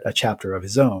merit a chapter of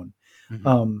his own.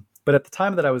 Mm-hmm. But at the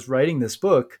time that I was writing this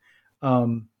book,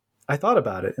 I thought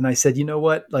about it and I said, you know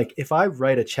what, like if I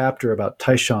write a chapter about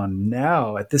Taishan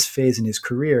now at this phase in his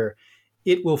career,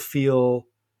 it will feel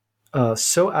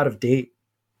so out of date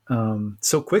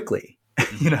so quickly,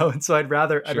 and so I'd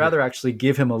rather actually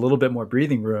give him a little bit more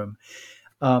breathing room,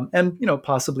 and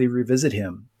possibly revisit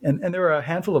him. And there are a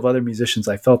handful of other musicians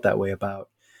I felt that way about,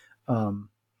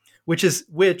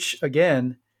 which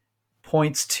again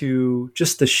points to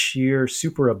just the sheer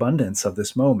superabundance of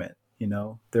this moment.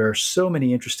 There are so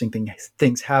many interesting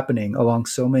things happening along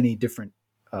so many different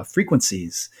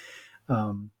frequencies.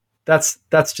 That's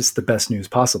just the best news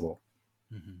possible.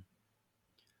 Mm-hmm.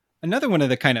 Another one of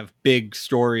the kind of big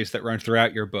stories that run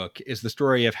throughout your book is the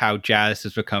story of how jazz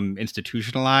has become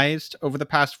institutionalized over the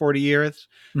past 40 years,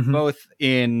 mm-hmm. both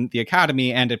in the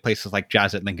academy and at places like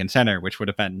Jazz at Lincoln Center, which would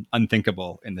have been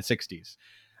unthinkable in the 60s.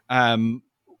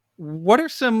 What are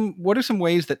some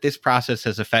ways that this process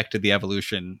has affected the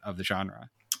evolution of the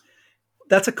genre?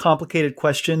 That's a complicated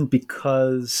question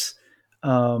because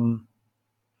it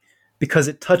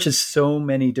touches so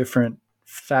many different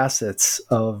facets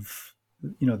of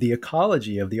the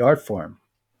ecology of the art form.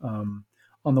 On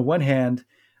the one hand,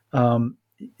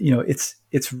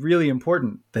 it's really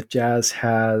important that jazz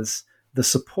has the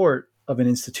support of an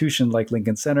institution like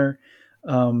Lincoln Center.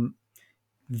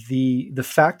 The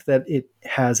fact that it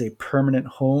has a permanent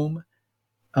home,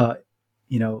 that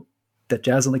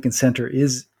Jazz at Lincoln Center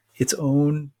is its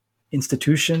own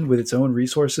institution with its own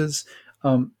resources.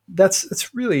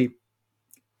 It's really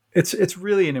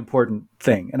an important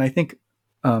thing, and I think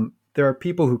there are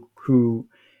people who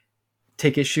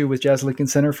take issue with Jazz at Lincoln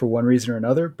Center for one reason or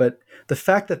another, but the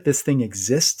fact that this thing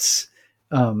exists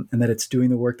and that it's doing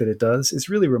the work that it does is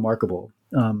really remarkable.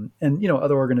 And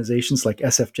other organizations like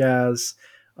SF Jazz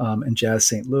and Jazz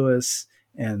St. Louis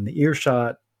and the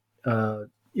Earshot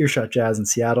Jazz in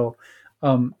Seattle,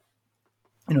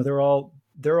 they're all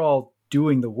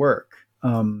doing the work,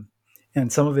 and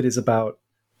some of it is about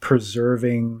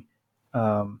preserving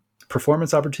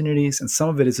performance opportunities, and some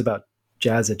of it is about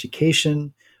jazz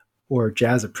education or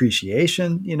jazz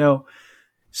appreciation,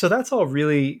 So that's all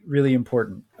really, really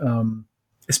important,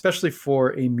 especially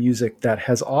for a music that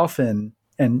has often,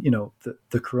 and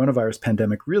the coronavirus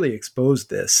pandemic really exposed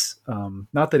this.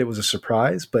 Not that it was a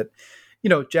surprise, but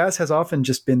jazz has often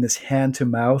just been this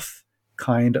hand-to-mouth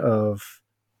kind of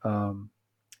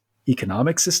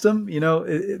economic system.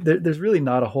 There's really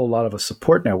not a whole lot of a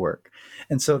support network,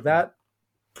 and so that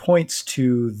points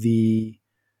to the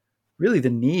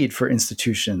need for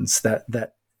institutions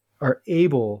that are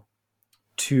able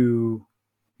to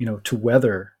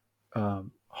weather a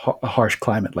harsh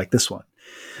climate like this one.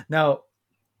 Now,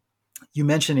 you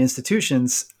mentioned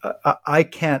institutions. I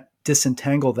can't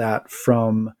disentangle that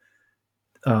from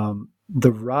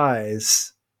the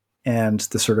rise and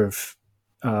the sort of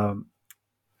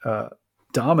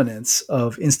dominance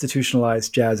of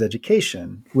institutionalized jazz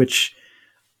education, which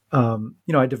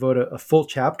I devote a full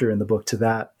chapter in the book to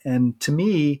that. And to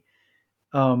me,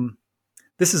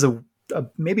 this is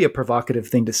maybe a provocative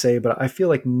thing to say, but I feel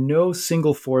like no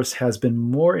single force has been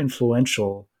more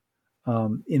influential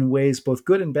in ways both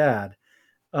good and bad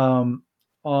on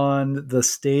the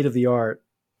state of the art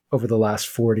over the last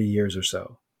 40 years or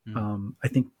so. I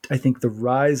think the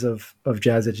rise of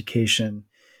jazz education,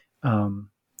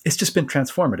 it's just been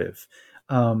transformative.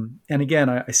 And again,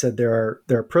 I said there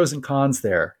are pros and cons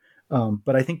there,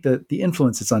 but I think that the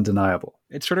influence is undeniable.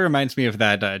 It sort of reminds me of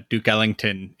that Duke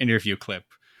Ellington interview clip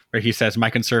where he says, "My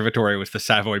conservatory was the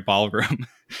Savoy Ballroom."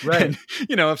 Right. And,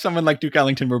 if someone like Duke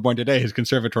Ellington were born today, his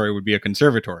conservatory would be a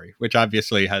conservatory, which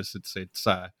obviously has its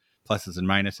pluses and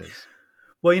minuses.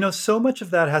 Well, so much of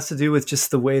that has to do with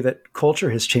just the way that culture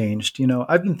has changed.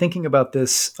 I've been thinking about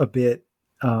this a bit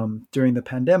during the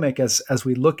pandemic as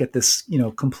we look at this,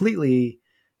 completely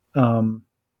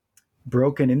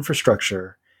broken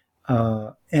infrastructure,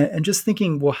 and just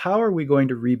thinking, well, how are we going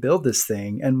to rebuild this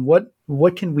thing, and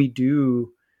what can we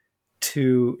do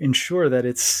to ensure that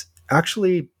it's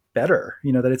actually better,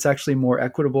 that it's actually more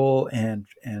equitable and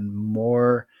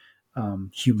more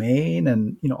humane,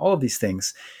 and all of these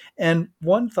things. And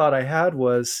one thought I had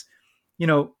was,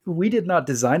 we did not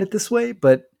design it this way,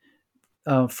 but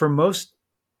for most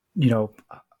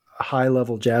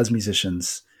high-level jazz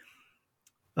musicians,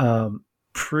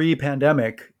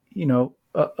 pre-pandemic,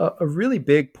 a really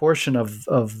big portion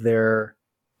of their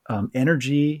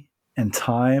energy and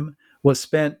time was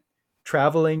spent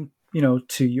traveling,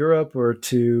 to Europe or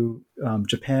to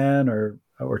Japan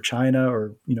or China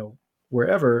or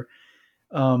wherever,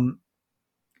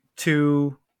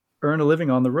 to earn a living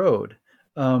on the road.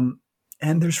 And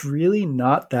there's really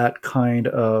not that kind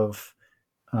of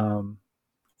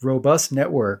robust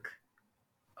network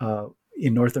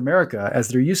in North America as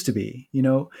there used to be.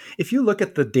 If you look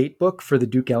at the date book for the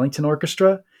Duke Ellington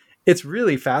Orchestra, it's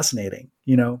really fascinating.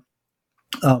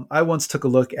 I once took a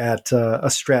look at a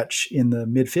stretch in the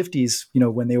mid 50s,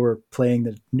 when they were playing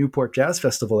the Newport Jazz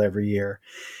Festival every year,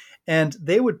 and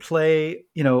they would play,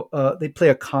 they'd play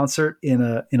a concert in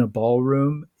a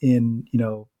ballroom in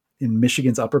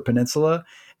Michigan's Upper Peninsula.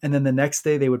 And then the next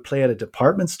day they would play at a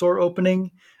department store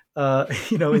opening,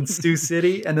 in Sioux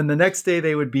City. And then the next day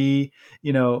they would be,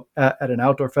 at an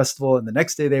outdoor festival. And the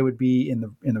next day they would be in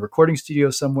the recording studio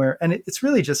somewhere. And it's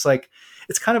really just like,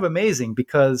 it's kind of amazing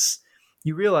because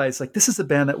you realize like, this is a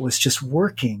band that was just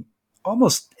working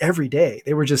almost every day.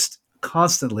 They were just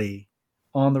constantly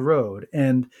on the road.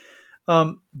 And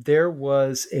there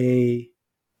was I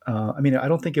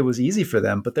don't think it was easy for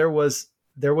them, but there was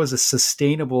a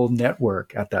sustainable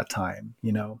network at that time,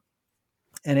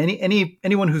 and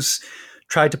anyone who's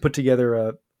tried to put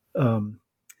together a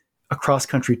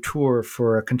cross-country tour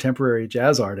for a contemporary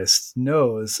jazz artist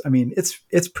knows,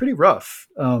 it's pretty rough.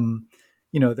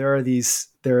 There are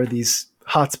these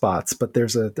hot spots, but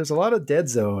there's a lot of dead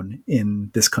zone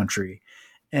in this country.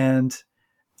 And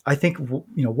I think,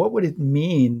 what would it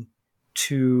mean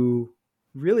to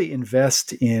really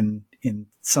invest in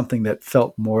something that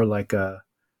felt more like a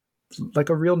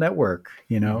real network,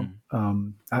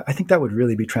 I think that would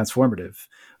really be transformative,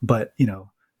 but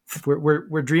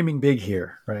we're dreaming big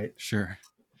here, right? Sure.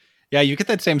 Yeah, you get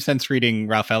that same sense reading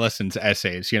Ralph Ellison's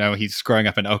essays. He's growing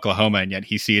up in Oklahoma, and yet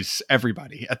he sees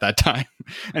everybody at that time.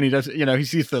 And he does, he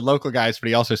sees the local guys, but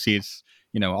he also sees,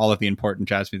 all of the important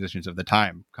jazz musicians of the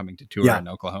time coming to tour in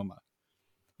Oklahoma.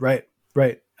 Right.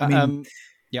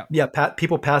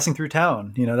 People passing through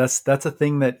town, that's a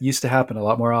thing that used to happen a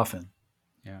lot more often.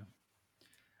 Yeah.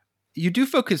 You do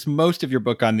focus most of your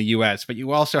book on the US, but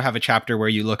you also have a chapter where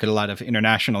you look at a lot of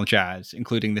international jazz,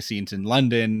 including the scenes in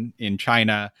London, in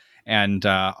China, and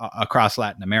across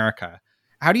Latin America.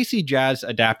 How do you see jazz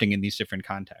adapting in these different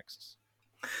contexts?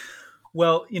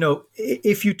 Well,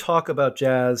 if you talk about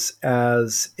jazz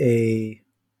as a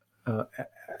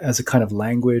kind of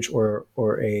language or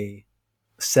a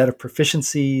set of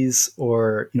proficiencies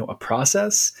or a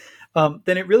process,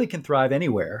 then it really can thrive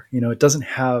anywhere. It doesn't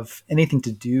have anything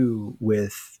to do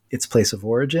with its place of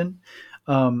origin,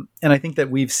 and I think that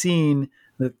we've seen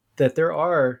that there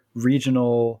are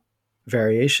regional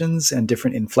variations and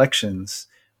different inflections,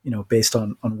 based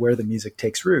on where the music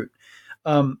takes root.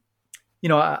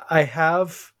 I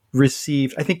have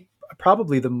received, I think,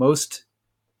 probably the most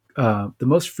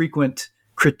frequent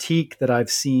critique that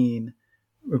I've seen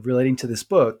relating to this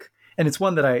book, and it's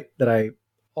one that I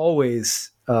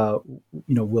always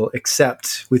will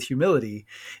accept with humility,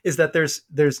 is that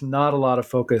there's not a lot of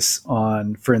focus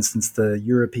on, for instance, the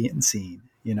European scene.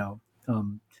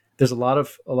 There's a lot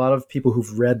of people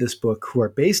who've read this book who are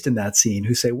based in that scene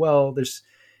who say, well, this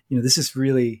is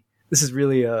really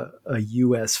a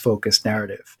U.S. focused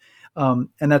narrative, and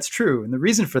that's true. And the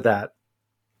reason for that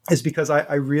is because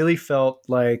I really felt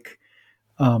like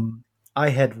I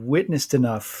had witnessed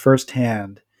enough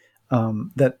firsthand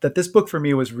that this book for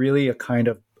me was really a kind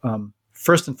of,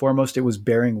 first and foremost, it was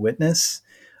bearing witness.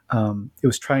 It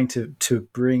was trying to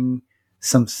bring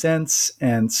some sense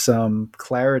and some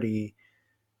clarity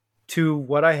to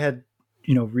what I had,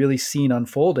 really seen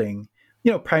unfolding,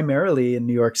 primarily in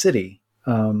New York City,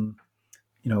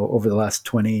 over the last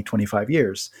 20, 25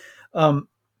 years.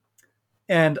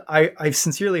 And I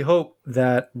sincerely hope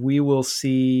that we will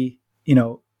see,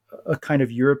 a kind of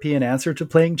European answer to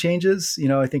Playing Changes.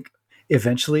 I think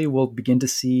eventually we'll begin to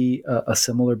see a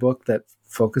similar book that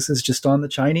focuses just on the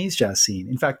Chinese jazz scene.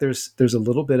 In fact, there's a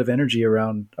little bit of energy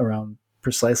around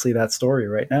precisely that story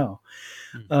right now.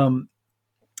 Mm-hmm.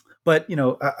 But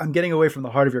I'm getting away from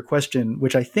the heart of your question,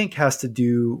 which I think has to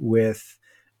do with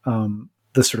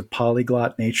the sort of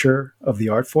polyglot nature of the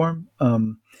art form.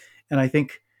 And I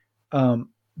think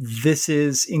this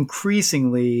is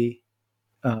increasingly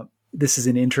this is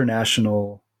an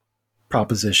international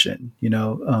proposition.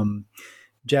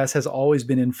 Jazz has always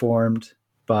been informed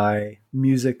by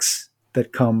musics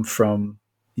that come from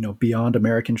beyond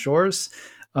American shores.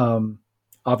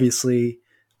 Obviously,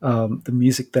 the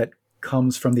music that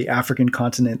comes from the African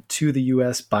continent to the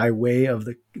U.S. by way of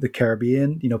the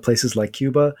Caribbean, places like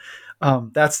Cuba.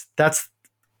 That's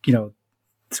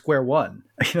square one.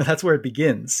 That's where it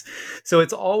begins. So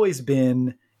it's always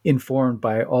been informed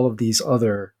by all of these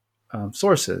other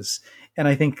sources. And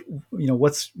I think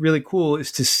what's really cool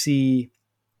is to see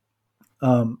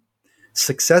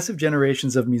successive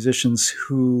generations of musicians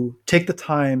who take the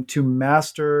time to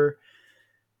master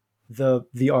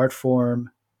the art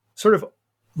form sort of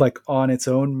like on its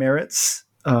own merits,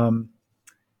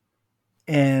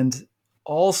 and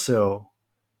also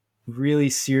really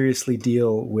seriously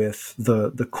deal with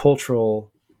the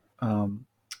cultural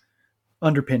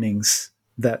underpinnings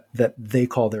that they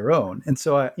call their own. And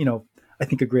so I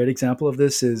think a great example of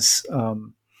this is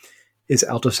alto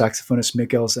saxophonist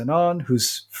Miguel Zenon,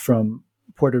 who's from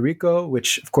Puerto Rico,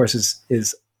 which of course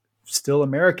is still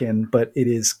American, but it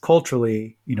is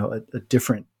culturally a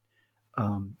different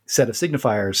set of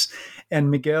signifiers. And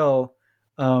Miguel,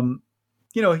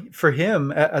 for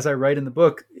him, as I write in the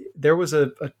book, there was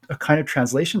a kind of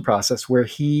translation process where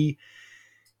he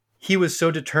was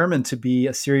so determined to be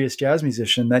a serious jazz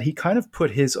musician that he kind of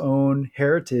put his own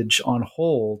heritage on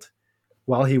hold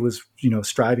while he was,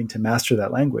 striving to master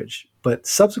that language. But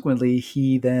subsequently,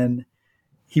 he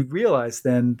realized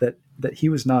then that he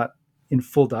was not in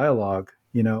full dialogue,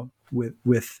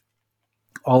 with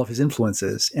all of his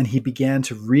influences, and he began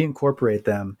to reincorporate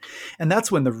them. And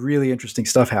that's when the really interesting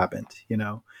stuff happened,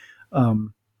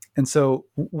 and so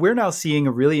we're now seeing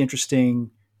a really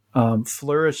interesting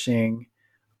flourishing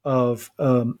of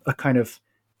a kind of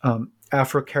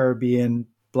Afro-Caribbean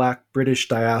Black British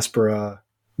diaspora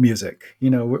music,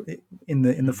 in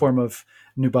the form of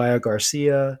Nubia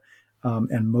Garcia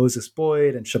and Moses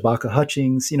Boyd and Shabaka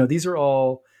Hutchings. These are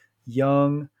all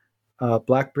young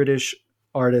Black British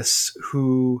artists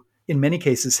who, in many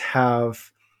cases,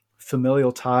 have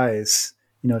familial ties,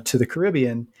 to the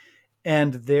Caribbean,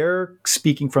 and they're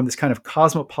speaking from this kind of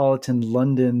cosmopolitan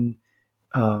London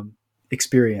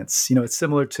experience. It's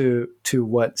similar to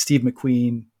what Steve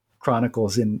McQueen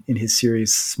chronicles in his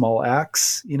series Small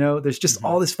Acts. There's just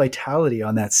all this vitality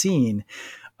on that scene,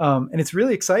 and it's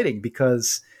really exciting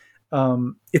because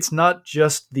it's not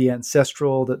just the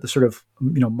ancestral, the sort of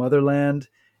motherland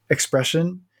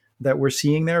expression that we're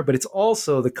seeing there, but it's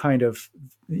also the kind of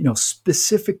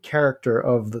specific character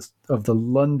of the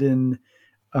London,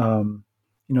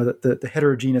 the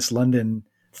heterogeneous London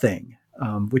thing.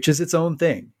 which is its own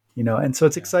thing, and so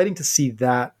it's exciting to see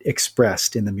that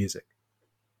expressed in the music.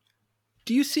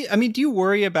 Do you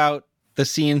worry about the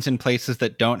scenes in places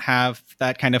that don't have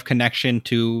that kind of connection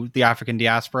to the African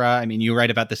diaspora? I mean, you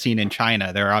write about the scene in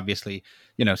China. There are obviously,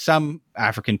 some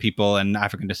African people and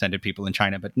African descended people in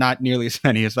China, but not nearly as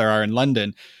many as there are in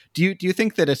London. Do you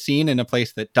think that a scene in a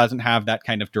place that doesn't have that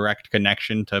kind of direct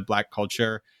connection to Black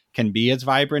culture can be as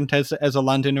vibrant as a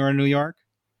London or a New York?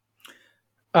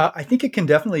 I think it can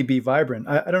definitely be vibrant.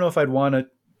 I don't know if I'd want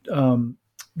to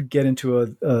get into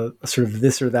a sort of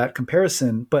this or that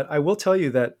comparison, but I will tell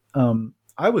you that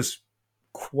I was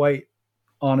quite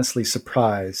honestly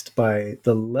surprised by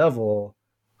the level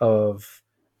of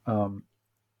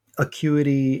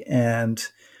acuity and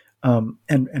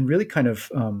really kind of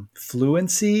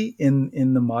fluency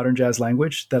in the modern jazz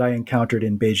language that I encountered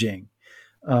in Beijing.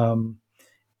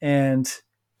 And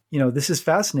this is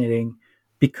fascinating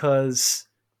because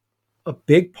a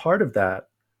big part of that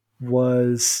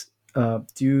was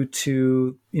due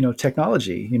to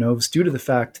technology. It was due to the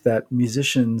fact that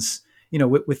musicians,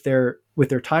 with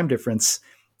their time difference,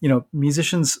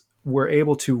 musicians were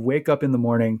able to wake up in the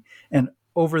morning and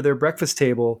over their breakfast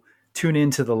table tune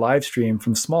into the live stream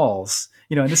from Smalls.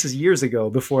 And this is years ago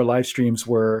before live streams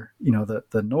were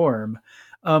the norm.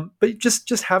 But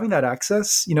just having that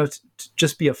access, to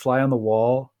just be a fly on the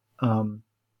wall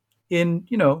in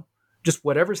just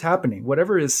whatever's happening,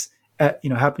 whatever is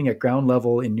happening at ground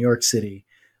level in New York City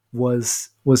was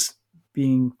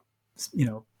being,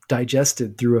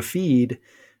 digested through a feed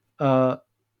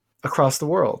across the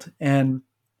world. And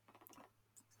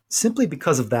simply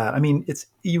because of that, I mean,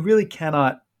 you really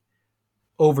cannot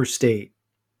overstate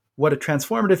what a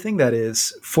transformative thing that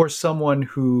is for someone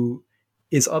who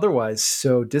is otherwise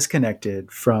so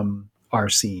disconnected from our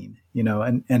scene,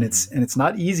 and it's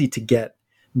not easy to get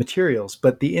materials,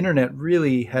 but the internet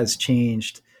really has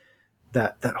changed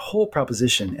that whole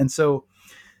proposition. And so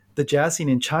the jazz scene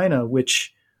in China,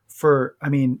 which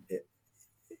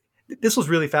this was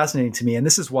really fascinating to me. And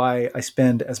this is why I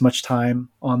spend as much time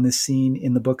on this scene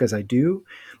in the book as I do,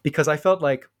 because I felt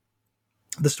like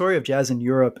the story of jazz in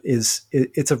Europe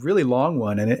it's a really long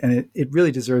one, and it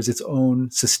really deserves its own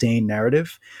sustained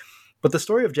narrative. But the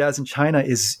story of jazz in China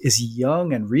is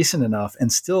young and recent enough,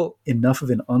 and still enough of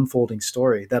an unfolding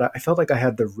story, that I felt like I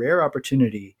had the rare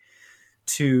opportunity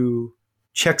to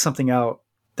check something out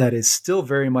that is still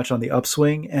very much on the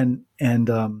upswing and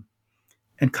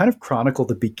kind of chronicle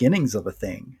the beginnings of a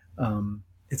thing.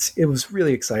 It was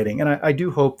really exciting, and I do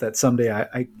hope that someday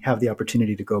I have the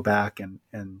opportunity to go back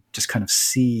and just kind of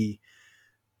see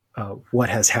what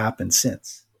has happened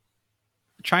since.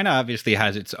 China obviously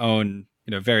has its own,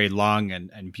 very long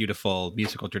and beautiful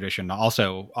musical tradition,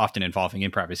 also often involving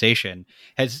improvisation.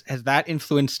 Has that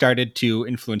influence started to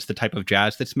influence the type of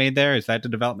jazz that's made there? Is that the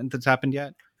development that's happened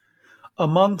yet?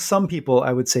 Among some people,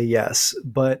 I would say yes,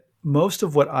 but most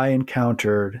of what I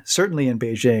encountered, certainly in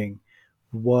Beijing,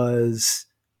 was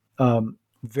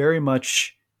very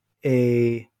much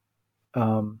you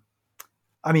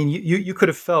could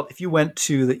have felt, if you went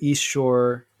to the East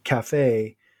Shore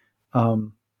Cafe,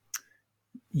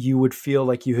 you would feel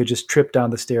like you had just tripped down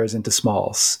the stairs into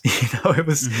Smalls.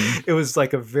 It was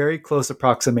like a very close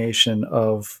approximation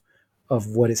of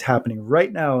what is happening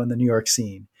right now in the New York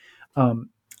scene.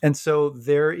 And so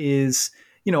there is,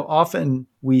 often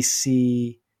we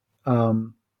see a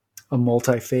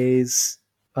multi-phase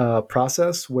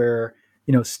process where,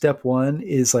 step one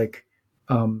is like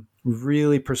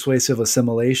really persuasive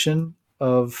assimilation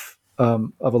of a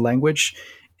language.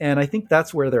 And I think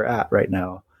that's where they're at right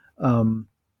now.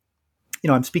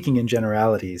 I'm speaking in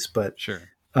generalities, but sure.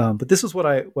 But this is what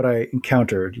I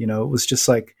encountered. It was just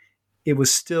like, it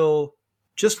was still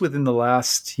just within the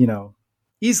last,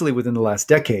 easily within the last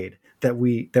decade that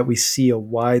we see a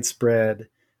widespread,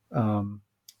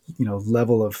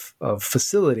 level of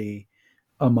facility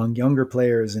among younger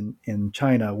players in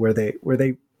China, where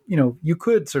they you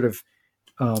could sort of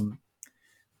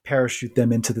parachute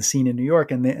them into the scene in New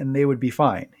York, and they would be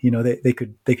fine. They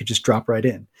could just drop right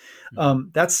in.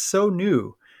 That's so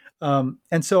new.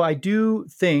 And so I do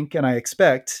think, and I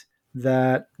expect,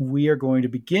 that we are going to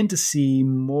begin to see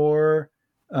more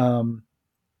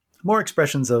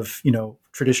expressions of,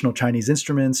 traditional Chinese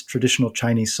instruments, traditional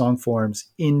Chinese song forms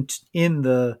in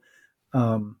the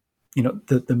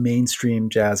mainstream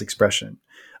jazz expression.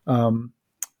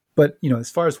 But, as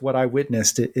far as what I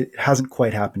witnessed, it hasn't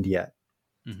quite happened yet.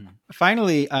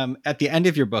 Finally, at the end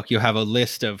of your book, you have a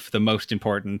list of the most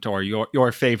important, or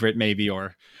your favorite, maybe,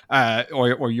 or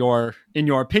your, in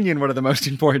your opinion, one of the most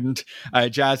important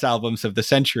jazz albums of the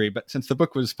century. But since the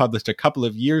book was published a couple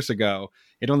of years ago,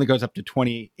 it only goes up to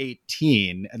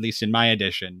 2018, at least in my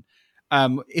edition.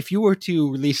 If you were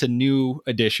to release a new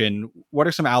edition, what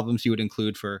are some albums you would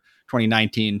include for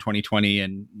 2019, 2020,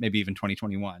 and maybe even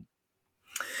 2021?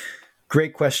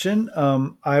 Great question.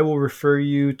 I will refer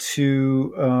you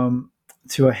to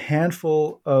a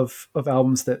handful of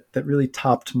albums that really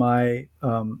topped my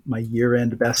my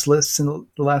year-end best lists in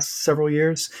the last several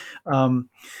years. In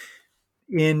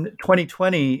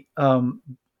 2020,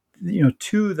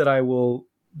 two that I will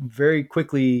very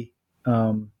quickly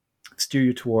steer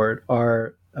you toward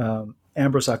are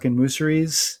Ambrose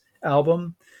Akinmusiri's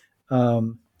album,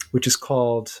 which is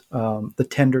called "The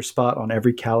Tender Spot on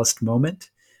Every Calloused Moment."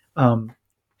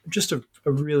 Just a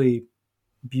really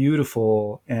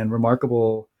beautiful and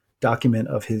remarkable document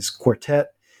of his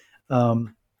quartet.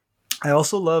 I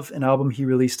also love an album he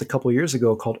released a couple years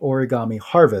ago called Origami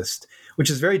Harvest, which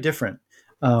is very different.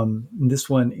 This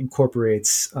one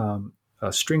incorporates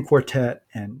a string quartet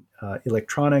and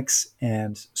electronics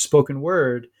and spoken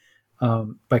word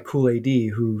by Kool A.D.,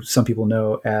 who some people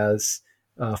know as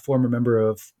a former member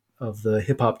of the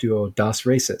hip-hop duo Das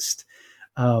Racist.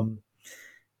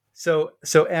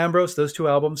 So Ambrose, those two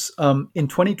albums. In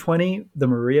 2020, the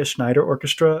Maria Schneider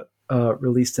Orchestra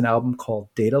released an album called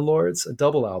Data Lords, a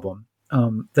double album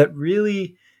that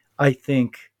really, I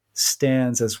think,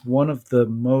 stands as one of the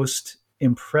most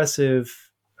impressive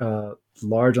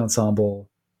large ensemble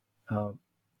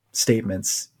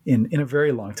statements in a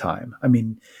very long time. I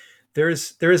mean, there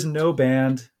is no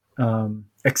band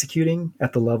executing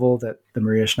at the level that the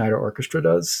Maria Schneider Orchestra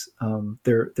does.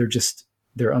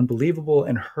 They're unbelievable,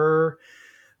 and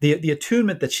the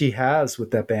attunement that she has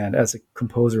with that band as a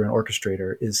composer and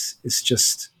orchestrator is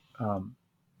just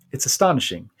it's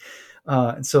astonishing.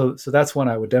 And so that's one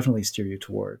I would definitely steer you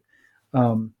toward.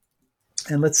 And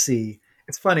let's see,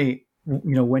 it's funny,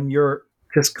 when you're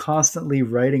just constantly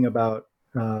writing about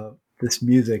this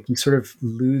music, you sort of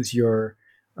lose your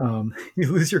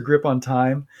grip on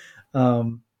time,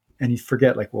 and you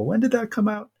forget, like, well, when did that come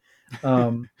out?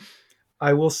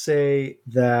 I will say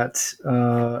that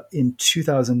in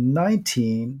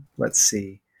 2019, let's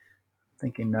see,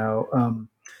 thinking now,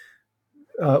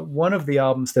 one of the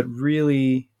albums that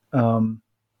really kind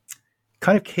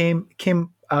of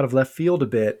came out of left field a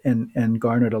bit and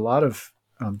garnered a lot of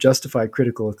justified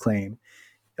critical acclaim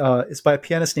is by a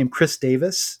pianist named Chris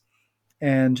Davis.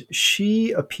 And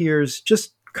she appears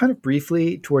just kind of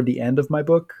briefly toward the end of my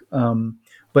book.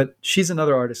 But she's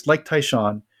another artist like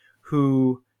Taishan,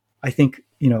 who I think,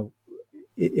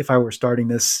 if I were starting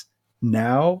this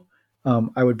now,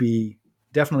 I would be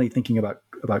definitely thinking about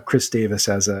Chris Davis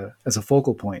as a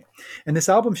focal point. And this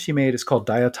album she made is called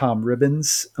Diatom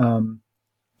Ribbons.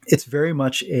 It's very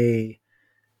much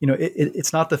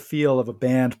it's not the feel of a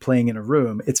band playing in a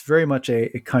room. It's very much a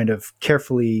kind of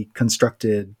carefully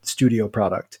constructed studio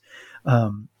product.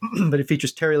 But it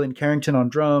features Terry Lynn Carrington on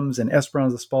drums and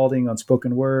Esperanza Spalding on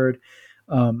spoken word,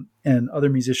 and other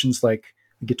musicians like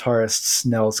guitarists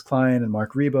Nels Klein and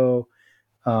Mark Rebo.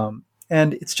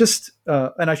 And it's just,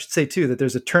 and I should say too, that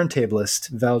there's a turntablist,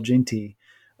 Val Ginty,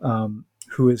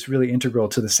 who is really integral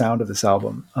to the sound of this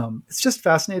album. It's just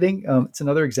fascinating. It's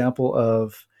another example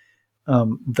of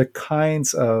the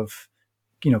kinds of,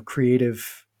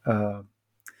 creative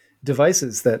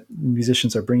devices that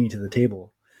musicians are bringing to the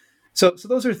table. So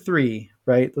those are three,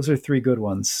 right? Those are three good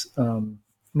ones.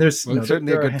 There's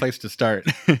certainly a good place to start.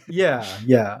 Yeah.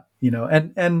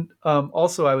 And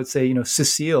also I would say,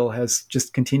 Cecile has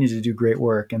just continued to do great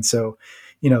work. And so,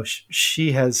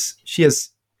 she has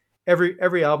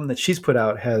every album that she's put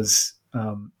out has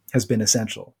been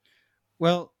essential.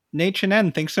 Well, Nate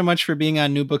Chinen, thanks so much for being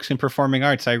on New Books in Performing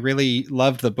Arts. I really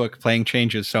loved the book Playing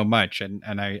Changes so much. And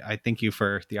I thank you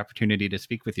for the opportunity to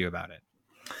speak with you about it.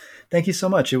 Thank you so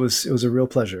much. It was a real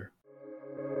pleasure.